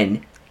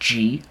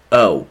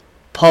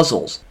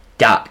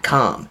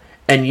puzzles.com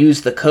and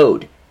use the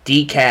code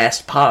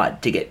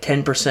DCASTPOD to get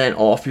 10%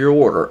 off your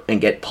order and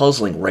get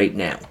puzzling right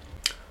now.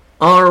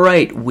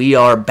 Alright, we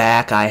are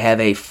back. I have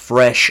a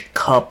fresh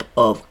cup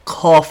of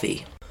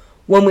coffee.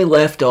 When we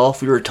left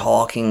off, we were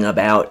talking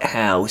about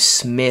how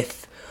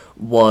Smith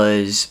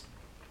was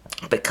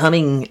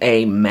becoming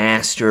a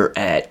master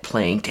at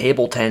playing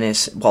table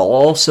tennis while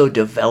also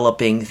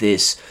developing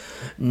this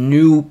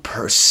new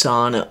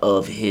persona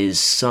of his,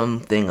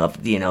 something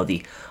of,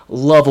 the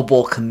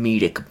lovable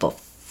comedic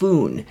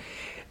buffoon.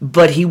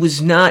 But he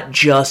was not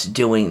just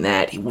doing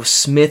that.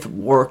 Smith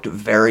worked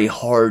very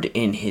hard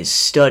in his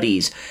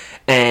studies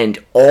and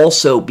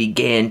also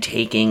began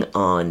taking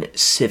on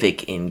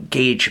civic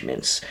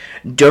engagements.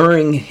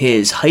 During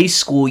his high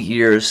school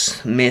years,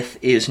 Smith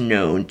is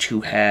known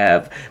to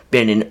have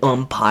been an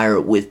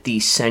umpire with the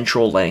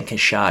Central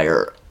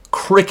Lancashire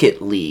Cricket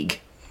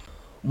League,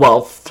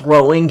 while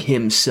throwing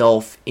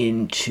himself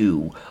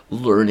into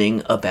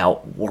learning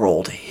about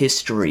world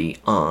history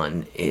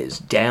on his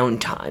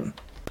downtime.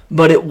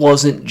 But it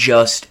wasn't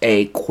just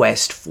a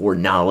quest for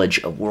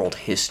knowledge of world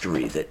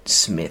history that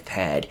Smith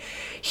had.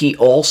 He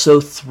also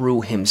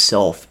threw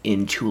himself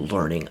into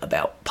learning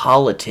about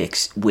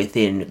politics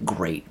within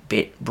Great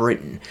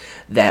Britain.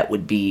 That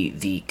would be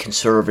the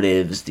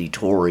Conservatives, the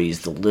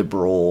Tories, the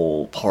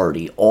Liberal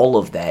Party, all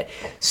of that.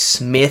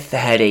 Smith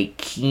had a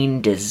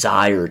keen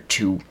desire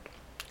to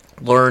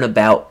learn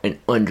about and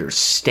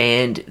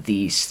understand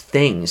these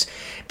things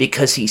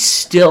because he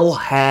still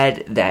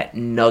had that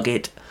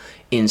nugget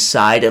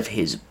inside of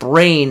his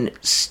brain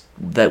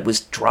that was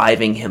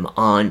driving him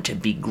on to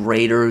be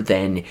greater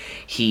than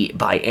he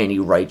by any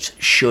rights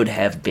should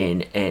have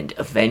been and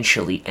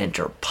eventually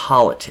enter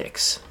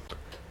politics.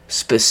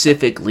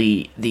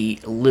 Specifically, the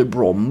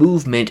liberal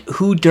movement,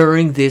 who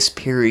during this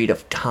period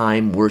of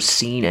time were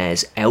seen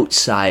as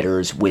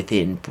outsiders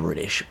within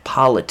British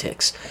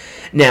politics.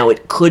 Now,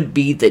 it could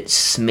be that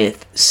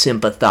Smith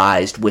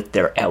sympathized with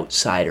their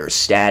outsider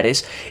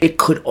status. It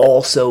could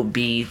also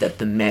be that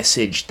the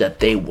message that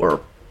they were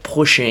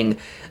pushing,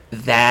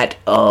 that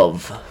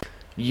of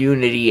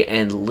unity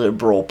and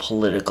liberal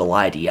political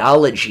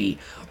ideology,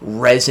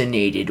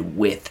 resonated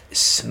with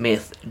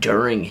Smith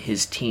during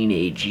his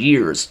teenage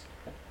years.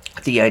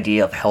 The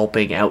idea of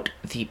helping out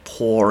the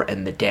poor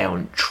and the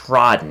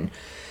downtrodden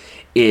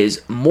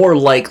is more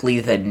likely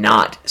than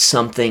not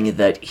something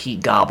that he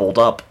gobbled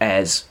up.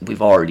 As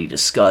we've already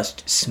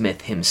discussed,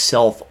 Smith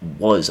himself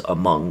was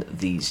among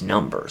these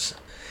numbers.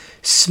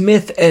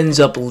 Smith ends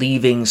up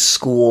leaving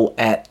school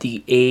at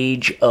the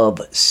age of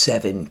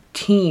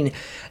 17,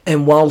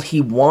 and while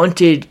he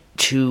wanted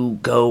to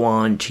go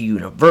on to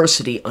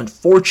university,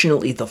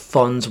 unfortunately the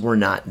funds were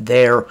not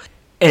there,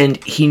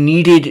 and he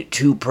needed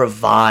to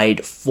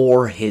provide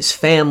for his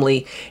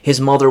family.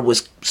 His mother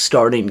was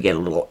starting to get a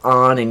little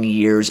on in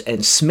years,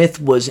 and Smith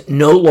was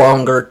no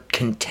longer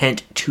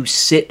content to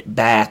sit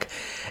back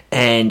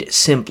and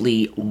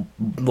simply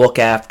look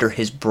after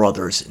his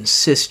brothers and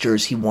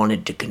sisters. He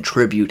wanted to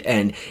contribute,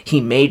 and he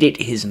made it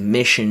his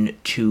mission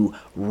to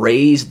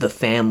raise the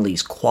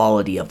family's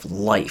quality of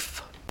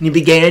life. He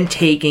began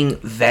taking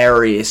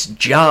various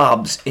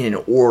jobs in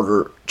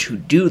order to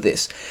do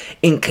this.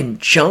 In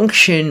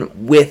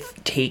conjunction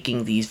with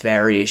taking these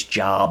various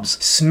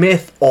jobs,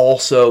 Smith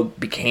also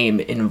became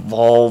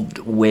involved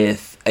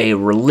with a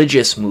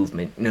religious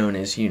movement known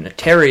as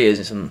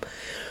Unitarianism.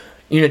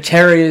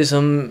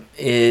 Unitarianism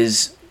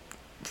is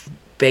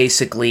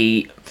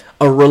basically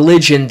a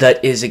religion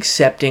that is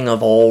accepting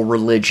of all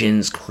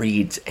religions,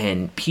 creeds,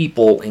 and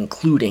people,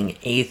 including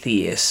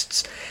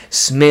atheists.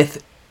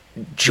 Smith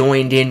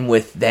joined in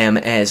with them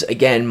as,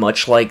 again,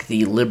 much like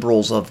the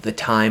liberals of the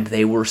time,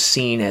 they were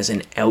seen as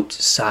an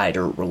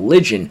outsider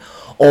religion,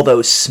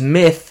 although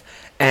Smith,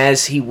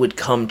 as he would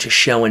come to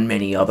show in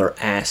many other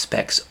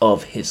aspects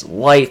of his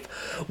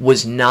life,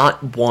 was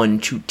not one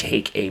to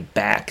take a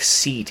back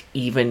seat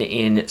even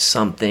in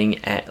something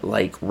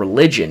like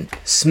religion.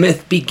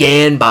 Smith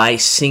began by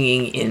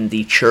singing in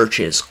the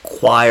church's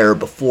choir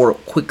before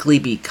quickly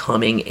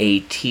becoming a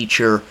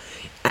teacher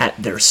at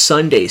their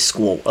Sunday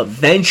school.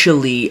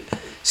 Eventually,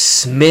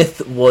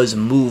 Smith was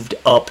moved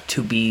up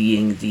to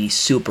being the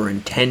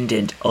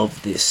superintendent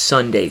of this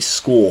Sunday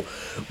school,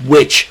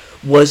 which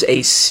was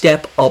a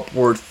step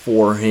upward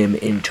for him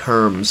in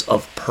terms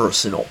of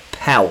personal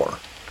power.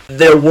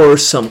 There were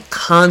some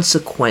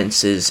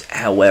consequences,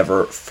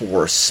 however,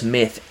 for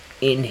Smith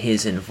in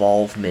his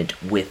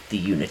involvement with the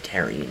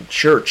Unitarian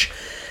Church.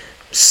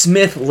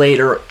 Smith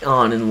later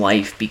on in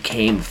life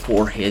became,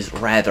 for his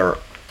rather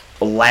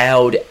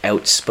loud,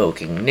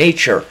 outspoken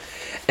nature,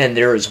 and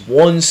there is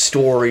one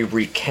story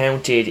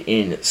recounted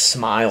in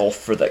Smile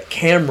for the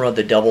Camera,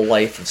 The Double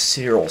Life of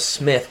Cyril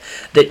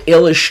Smith, that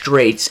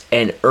illustrates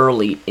an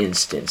early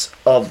instance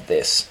of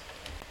this.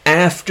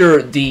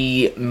 After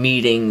the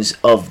meetings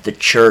of the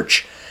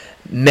church,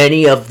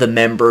 many of the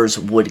members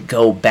would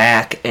go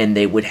back and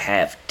they would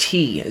have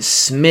tea.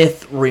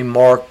 Smith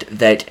remarked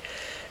that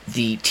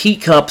the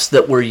teacups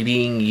that were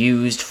being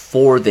used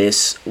for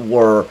this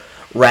were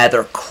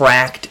rather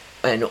cracked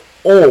and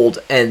old,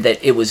 and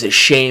that it was a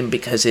shame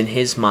because in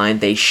his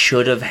mind they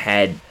should have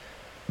had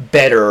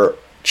better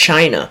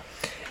china.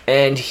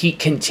 And he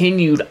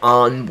continued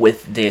on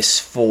with this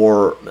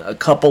for a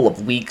couple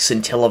of weeks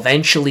until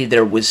eventually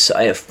there was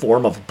a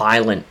form of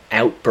violent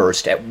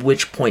outburst, at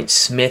which point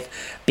Smith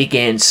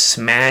began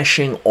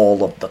smashing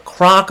all of the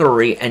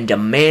crockery and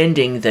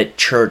demanding that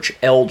church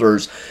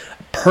elders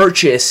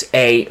purchase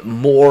a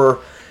more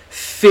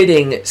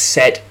fitting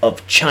set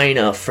of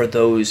china for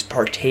those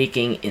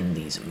partaking in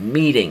these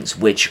meetings,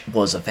 which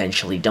was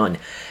eventually done.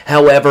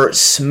 However,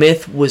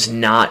 Smith was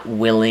not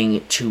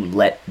willing to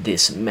let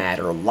this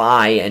matter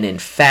lie, and in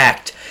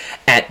fact,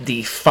 at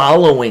the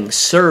following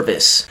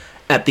service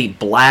at the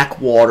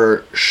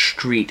Blackwater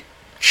Street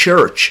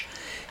Church,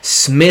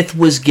 Smith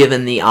was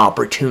given the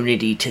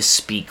opportunity to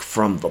speak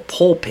from the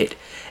pulpit,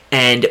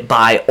 and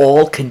by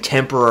all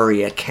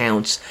contemporary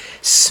accounts,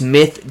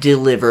 Smith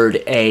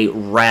delivered a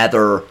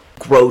rather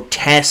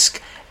grotesque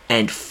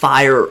and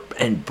fire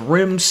and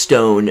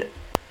brimstone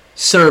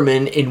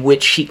sermon in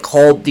which he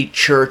called the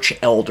church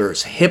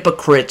elders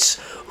hypocrites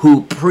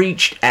who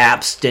preached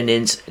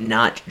abstinence,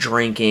 not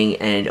drinking,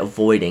 and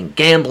avoiding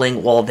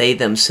gambling, while they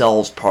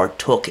themselves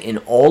partook in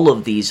all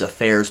of these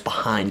affairs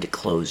behind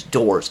closed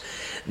doors.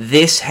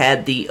 This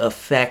had the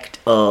effect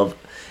of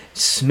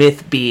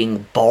Smith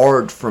being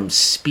barred from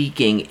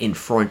speaking in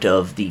front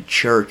of the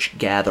church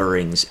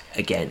gatherings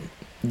again.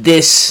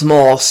 This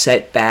small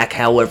setback,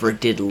 however,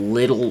 did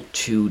little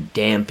to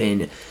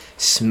dampen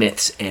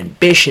Smith's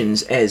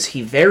ambitions, as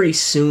he very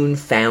soon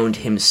found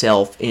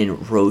himself in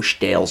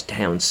Rochdale's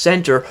town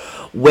center,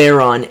 where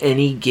on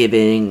any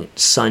given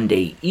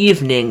Sunday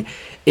evening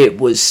it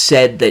was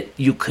said that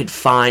you could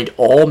find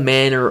all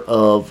manner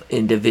of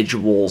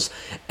individuals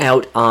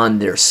out on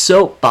their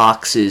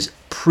soapboxes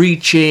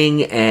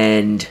preaching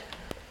and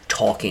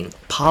talking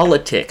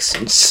politics.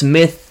 And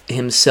Smith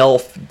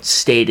himself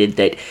stated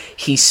that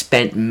he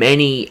spent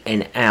many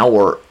an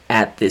hour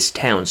at this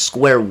town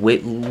square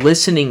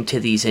listening to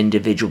these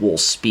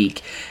individuals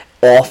speak,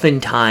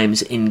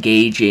 oftentimes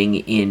engaging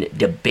in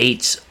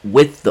debates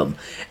with them.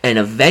 And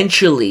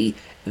eventually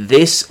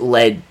this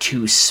led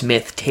to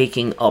Smith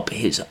taking up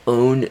his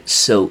own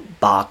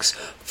soapbox,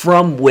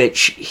 from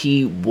which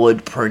he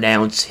would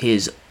pronounce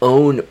his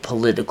own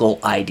political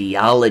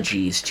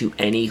ideologies to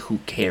any who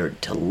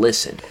cared to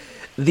listen.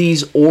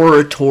 These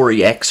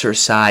oratory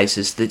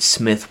exercises that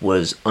Smith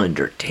was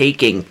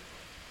undertaking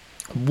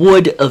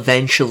would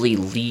eventually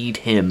lead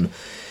him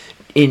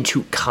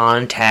into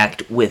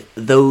contact with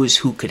those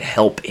who could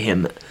help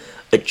him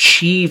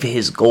achieve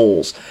his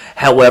goals.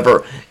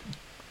 However,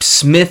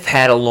 Smith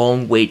had a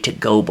long way to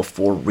go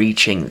before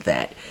reaching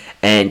that,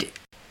 and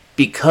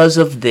Because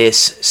of this,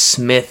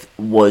 Smith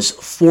was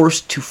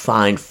forced to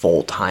find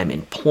full-time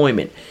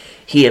employment.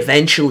 He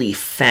eventually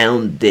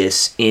found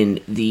this in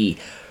the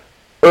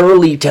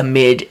early to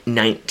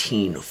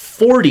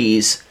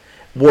mid-1940s,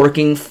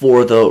 working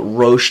for the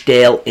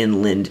Rochdale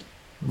Inland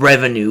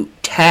Revenue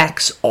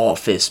Tax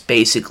Office,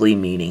 basically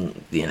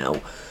meaning,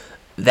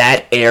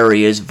 that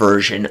area's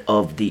version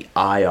of the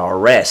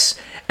IRS.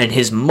 And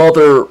his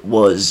mother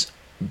was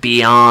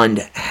beyond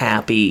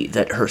happy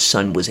that her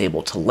son was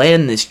able to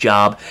land this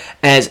job,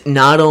 as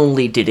not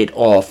only did it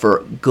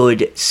offer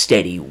good,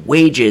 steady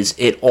wages,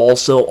 it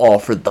also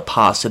offered the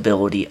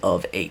possibility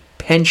of a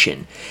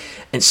pension.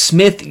 And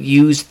Smith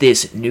used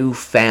this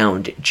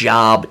newfound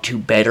job to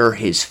better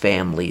his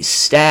family's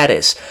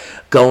status,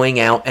 going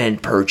out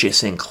and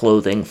purchasing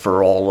clothing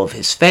for all of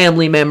his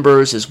family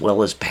members, as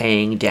well as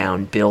paying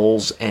down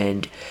bills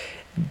and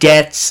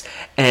debts,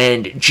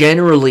 and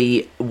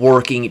generally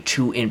working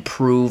to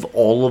improve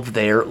all of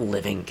their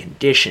living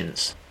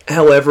conditions.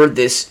 However,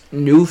 this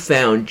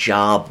newfound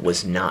job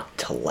was not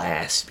to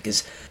last,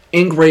 because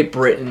in Great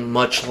Britain,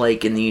 much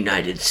like in the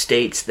United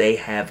States, they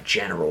have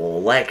general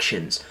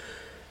elections.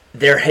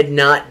 There had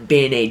not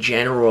been a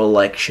general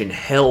election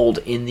held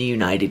in the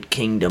United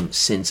Kingdom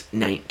since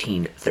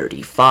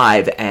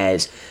 1935,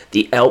 as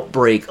the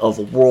outbreak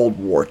of World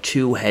War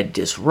II had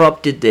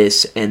disrupted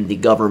this, and the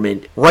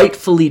government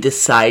rightfully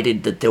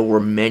decided that there were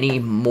many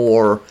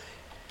more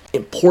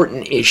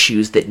important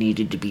issues that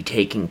needed to be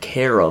taken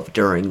care of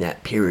during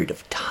that period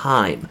of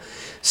time.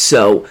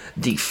 So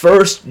the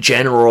first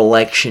general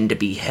election to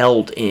be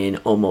held in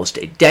almost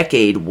a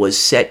decade was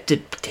set to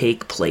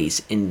take place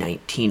in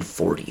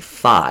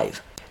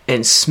 1945.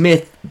 And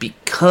Smith,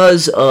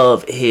 because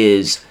of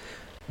his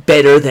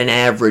better than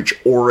average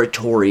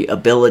oratory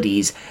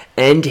abilities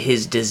and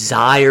his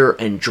desire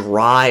and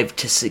drive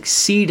to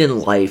succeed in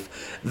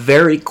life,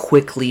 very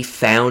quickly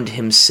found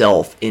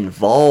himself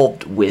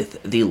involved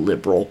with the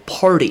Liberal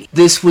Party.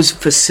 This was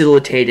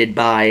facilitated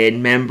by a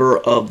member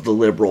of the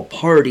Liberal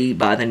Party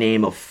by the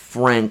name of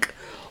Frank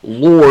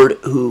Lloyd,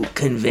 who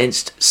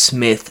convinced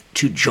Smith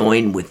to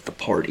join with the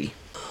party.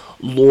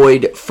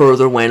 Lloyd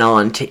further went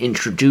on to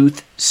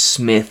introduce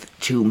Smith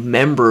to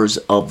members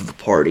of the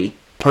party,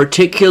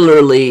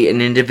 particularly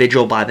an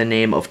individual by the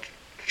name of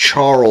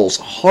Charles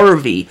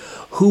Harvey,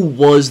 who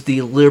was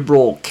the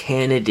Liberal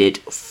candidate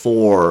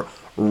for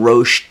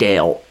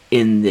Rochdale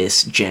in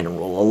this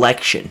general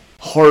election.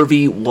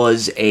 Harvey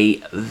was a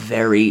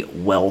very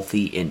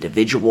wealthy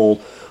individual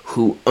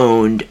who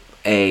owned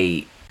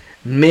a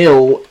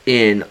mill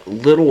in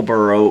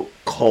Littleborough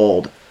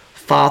called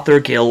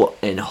Fothergill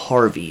and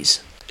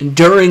Harvey's.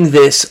 During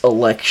this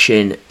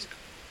election,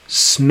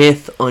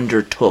 Smith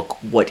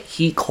undertook what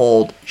he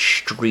called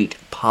street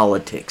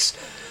politics,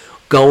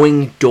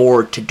 going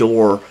door to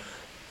door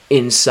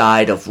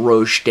inside of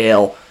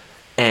Rochdale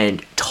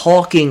and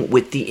talking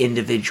with the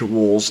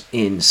individuals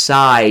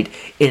inside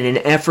in an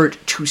effort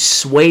to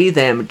sway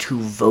them to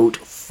vote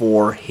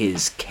for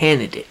his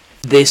candidate.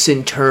 This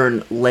in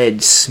turn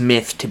led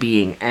Smith to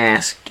being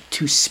asked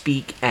to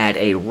speak at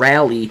a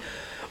rally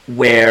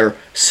where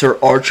Sir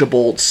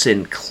Archibald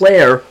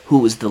Sinclair, who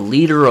was the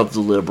leader of the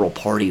Liberal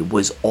Party,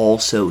 was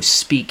also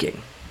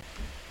speaking.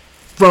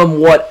 From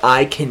what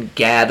I can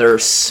gather,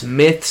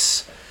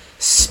 Smith's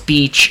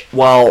speech,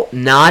 while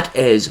not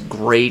as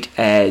great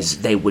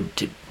as they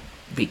would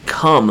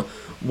become,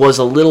 was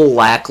a little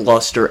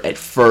lackluster at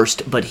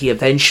first, but he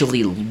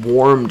eventually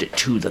warmed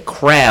to the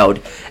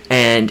crowd,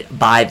 and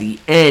by the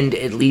end,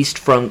 at least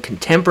from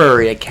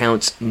contemporary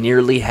accounts,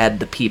 nearly had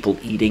the people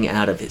eating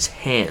out of his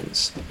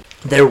hands.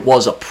 There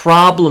was a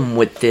problem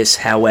with this,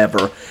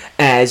 however,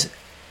 as,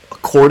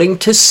 according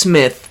to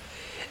Smith,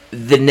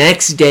 the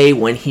next day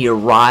when he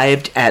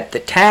arrived at the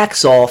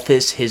tax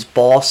office, his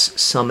boss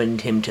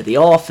summoned him to the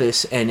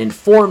office and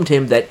informed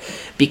him that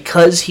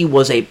because he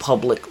was a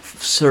public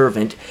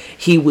servant,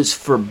 he was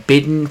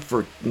forbidden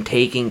from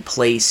taking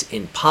place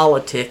in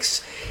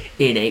politics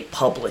in a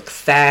public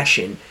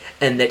fashion,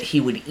 and that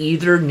he would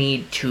either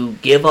need to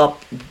give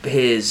up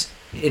his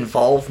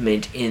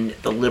involvement in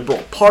the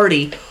Liberal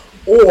Party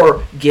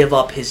or give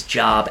up his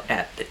job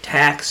at the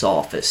tax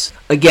office.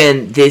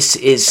 Again, this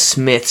is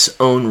Smith's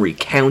own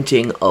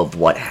recounting of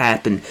what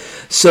happened,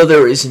 so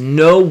there is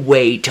no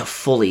way to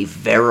fully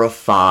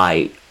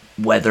verify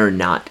whether or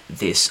not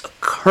this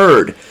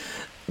occurred.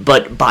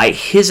 But by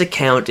his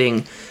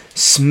accounting,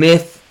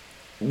 Smith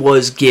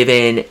was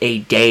given a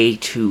day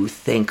to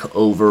think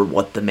over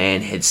what the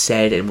man had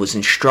said and was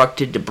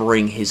instructed to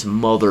bring his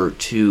mother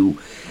to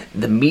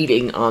the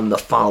meeting on the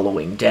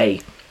following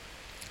day.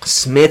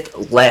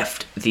 Smith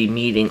left the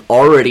meeting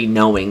already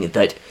knowing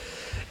that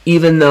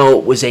even though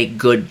it was a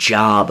good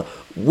job,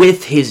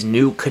 with his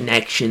new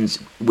connections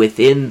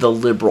within the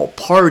Liberal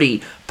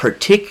Party,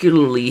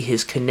 particularly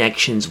his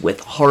connections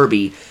with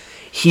Harvey,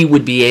 he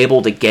would be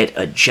able to get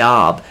a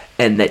job,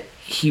 and that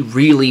he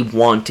really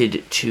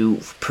wanted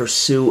to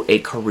pursue a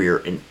career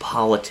in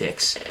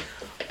politics.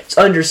 It's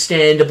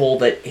understandable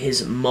that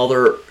his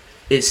mother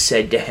is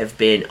said to have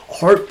been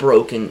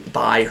heartbroken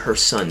by her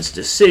son's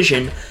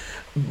decision,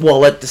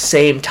 while at the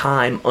same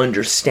time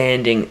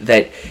understanding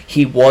that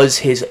he was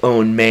his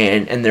own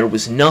man and there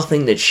was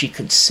nothing that she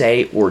could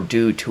say or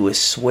do to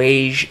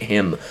assuage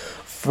him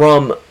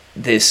from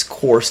this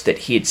course that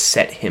he had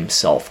set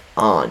himself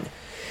on.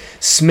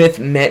 Smith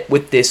met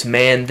with this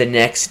man the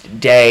next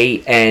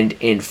day and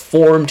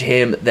informed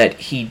him that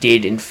he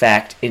did in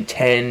fact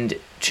intend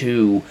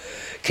to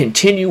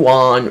continue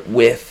on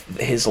with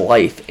his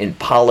life in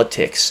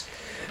politics.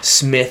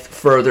 Smith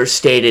further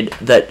stated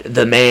that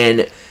the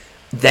man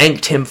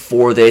thanked him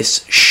for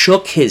this,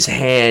 shook his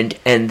hand,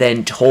 and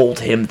then told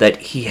him that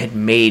he had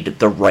made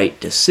the right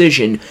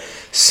decision,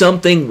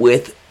 something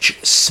which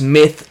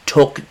Smith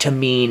took to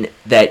mean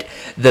that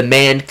the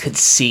man could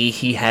see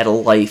he had a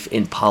life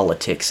in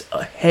politics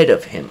ahead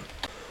of him.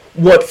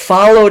 What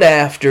followed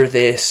after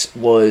this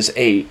was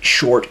a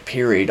short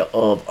period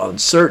of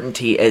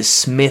uncertainty, as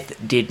Smith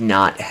did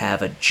not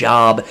have a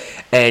job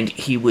and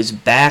he was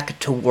back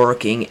to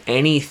working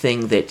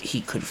anything that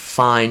he could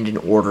find in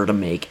order to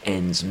make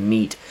ends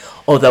meet,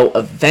 although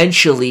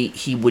eventually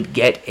he would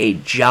get a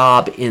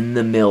job in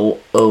the mill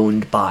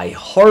owned by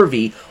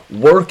Harvey,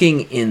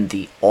 working in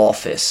the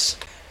office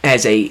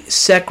as a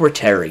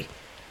secretary.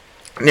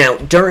 Now,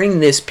 during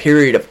this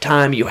period of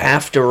time, you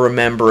have to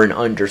remember and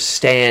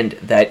understand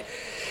that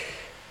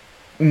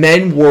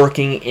men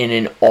working in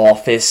an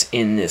office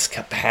in this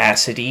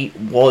capacity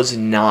was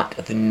not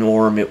the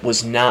norm. It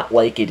was not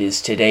like it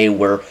is today,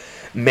 where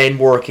men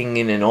working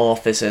in an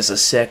office as a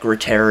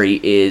secretary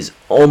is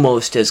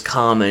almost as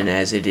common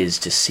as it is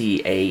to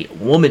see a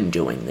woman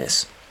doing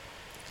this.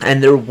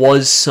 And there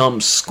was some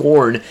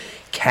scorn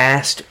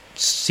cast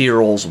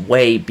Cyril's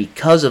way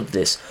because of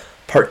this,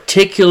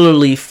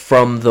 particularly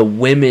from the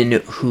women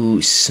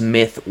who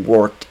Smith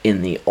worked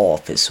in the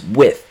office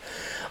with.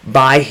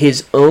 By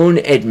his own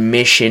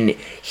admission,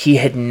 he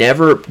had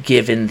never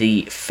given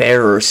the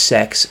fairer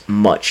sex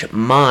much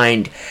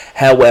mind.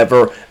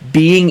 However,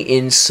 being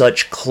in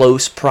such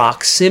close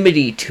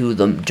proximity to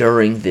them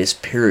during this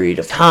period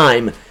of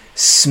time,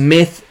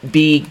 Smith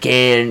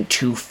began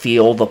to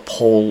feel the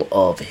pull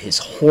of his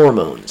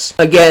hormones.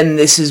 Again,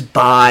 this is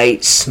by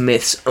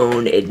Smith's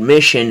own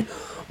admission.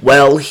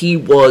 Well, he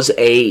was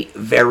a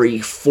very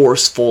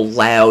forceful,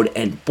 loud,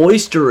 and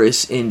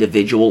boisterous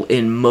individual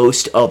in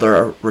most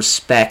other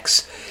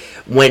respects.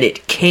 When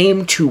it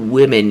came to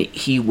women,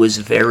 he was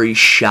very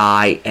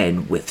shy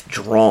and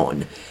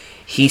withdrawn.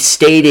 He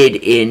stated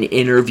in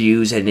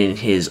interviews and in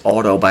his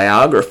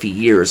autobiography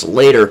years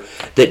later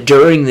that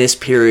during this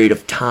period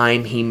of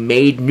time he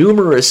made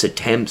numerous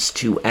attempts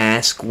to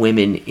ask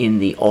women in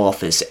the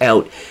office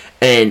out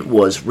and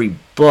was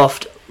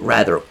rebuffed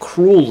rather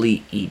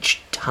cruelly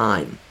each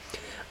time.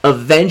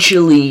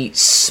 Eventually,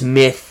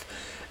 Smith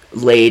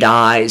laid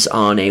eyes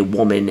on a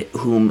woman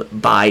whom,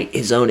 by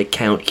his own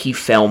account, he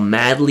fell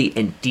madly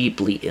and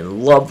deeply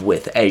in love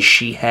with, as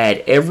she had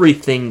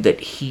everything that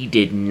he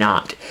did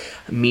not,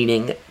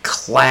 meaning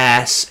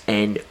class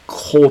and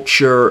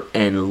culture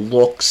and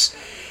looks,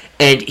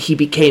 and he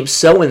became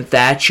so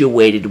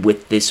infatuated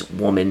with this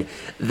woman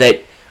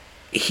that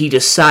he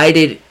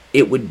decided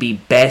it would be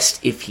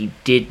best if he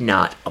did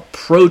not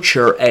approach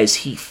her, as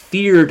he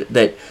feared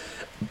that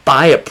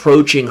by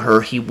approaching her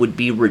he would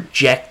be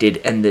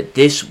rejected, and that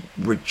this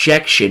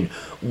rejection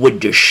would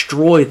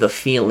destroy the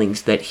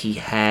feelings that he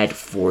had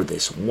for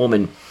this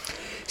woman.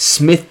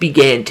 Smith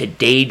began to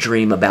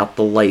daydream about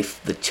the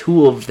life the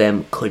two of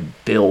them could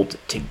build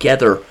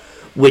together,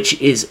 which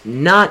is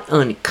not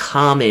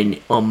uncommon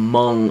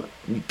among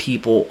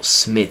people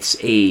Smith's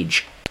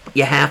age.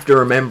 You have to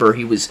remember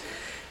he was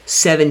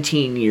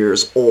 17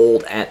 years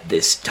old at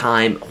this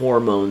time.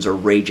 Hormones are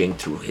raging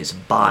through his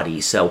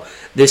body, so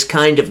this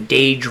kind of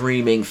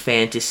daydreaming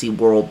fantasy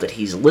world that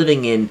he's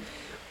living in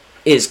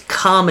is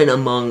common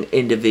among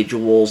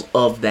individuals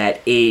of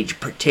that age,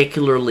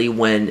 particularly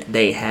when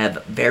they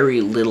have very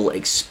little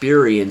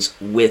experience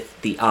with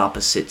the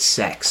opposite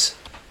sex.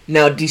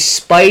 Now,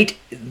 despite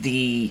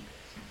the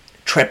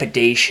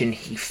trepidation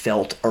he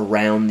felt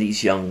around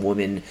these young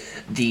women,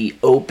 the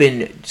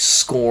open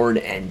scorn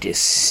and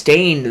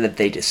disdain that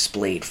they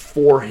displayed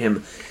for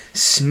him,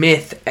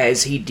 Smith,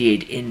 as he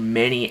did in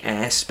many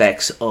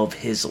aspects of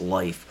his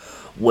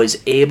life,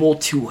 was able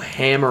to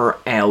hammer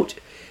out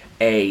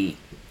a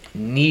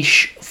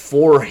niche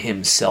for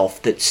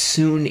himself that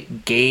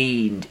soon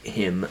gained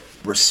him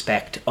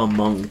respect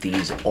among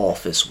these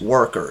office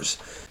workers.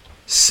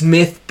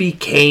 Smith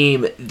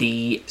became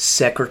the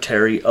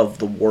secretary of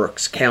the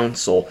Works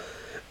Council,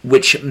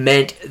 which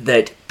meant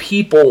that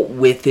people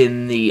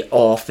within the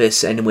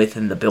office and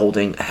within the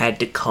building had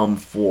to come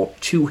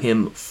to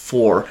him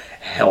for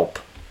help.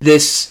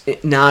 This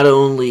not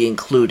only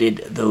included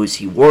those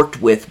he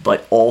worked with,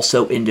 but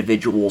also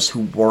individuals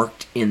who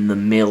worked in the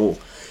mill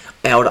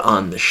out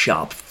on the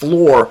shop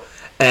floor,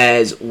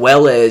 as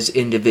well as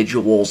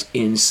individuals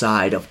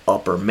inside of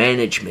upper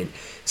management.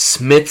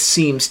 Smith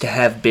seems to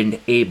have been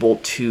able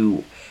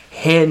to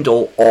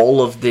handle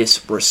all of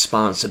this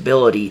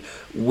responsibility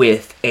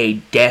with a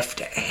deft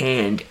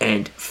hand,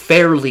 and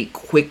fairly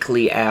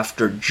quickly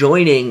after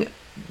joining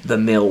the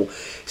mill,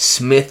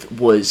 Smith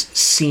was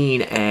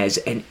seen as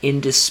an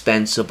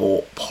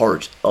indispensable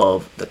part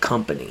of the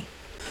company,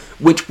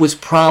 which was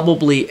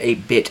probably a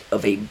bit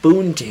of a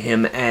boon to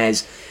him,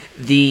 as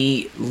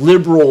the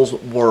Liberals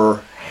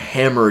were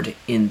hammered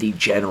in the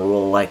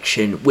general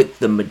election, with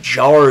the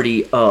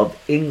majority of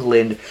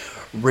England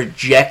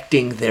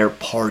rejecting their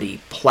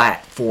party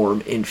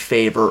platform in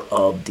favor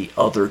of the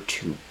other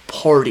two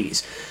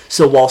parties.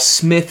 So while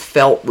Smith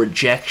felt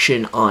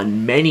rejection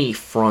on many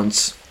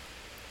fronts,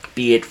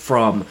 be it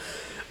from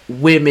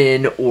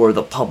women or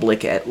the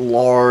public at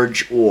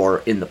large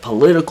or in the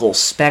political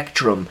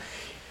spectrum,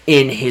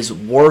 in his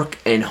work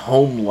and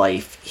home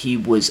life he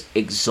was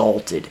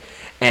exalted,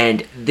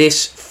 and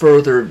this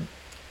further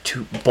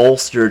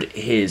bolstered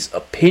his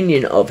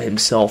opinion of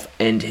himself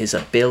and his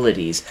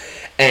abilities,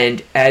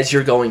 and as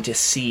you're going to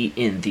see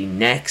in the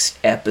next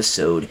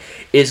episode,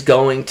 is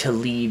going to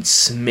lead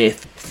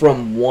Smith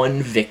from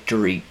one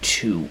victory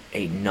to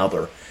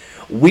another.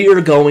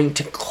 We're going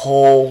to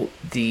call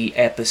the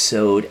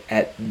episode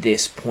at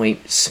this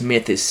point,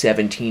 Smith is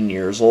 17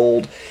 years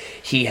old.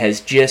 He has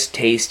just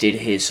tasted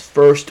his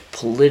first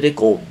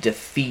political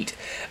defeat,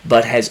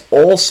 but has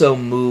also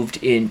moved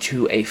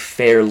into a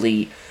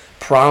fairly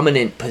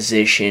prominent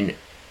position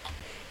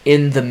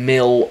in the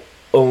mill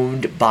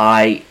owned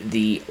by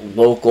the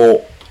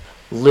local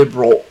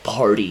Liberal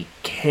Party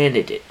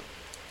candidate.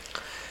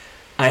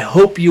 I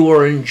hope you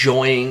are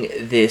enjoying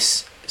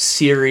this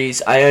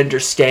series. I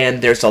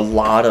understand there's a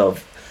lot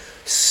of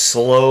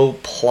slow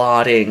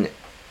plotting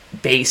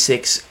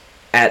basics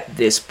at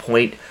this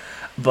point,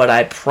 but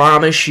I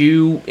promise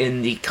you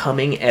in the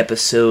coming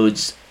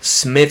episodes,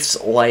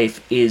 Smith's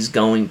life is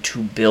going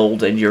to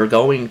build, and you're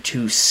going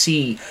to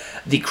see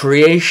the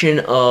creation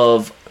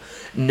of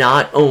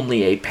not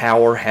only a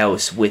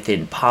powerhouse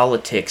within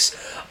politics,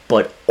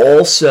 but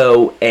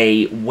also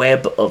a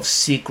web of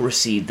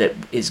secrecy that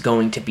is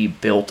going to be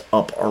built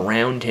up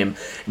around him,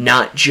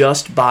 not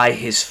just by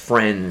his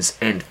friends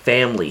and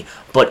family,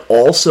 but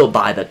also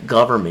by the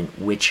government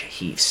which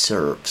he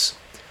serves.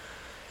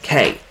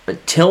 Okay,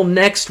 until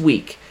next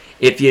week,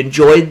 if you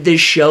enjoyed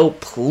this show,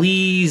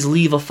 please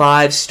leave a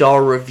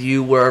 5-star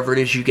review wherever it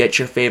is you get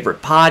your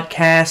favorite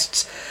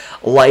podcasts.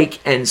 Like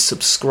and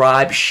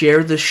subscribe.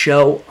 Share the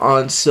show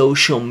on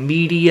social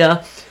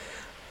media.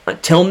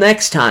 Until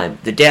next time,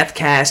 the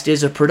Deathcast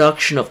is a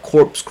production of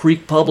Corpse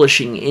Creek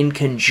Publishing in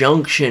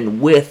conjunction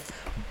with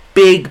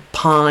Big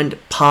Pond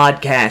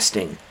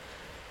Podcasting.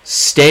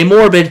 Stay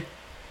morbid.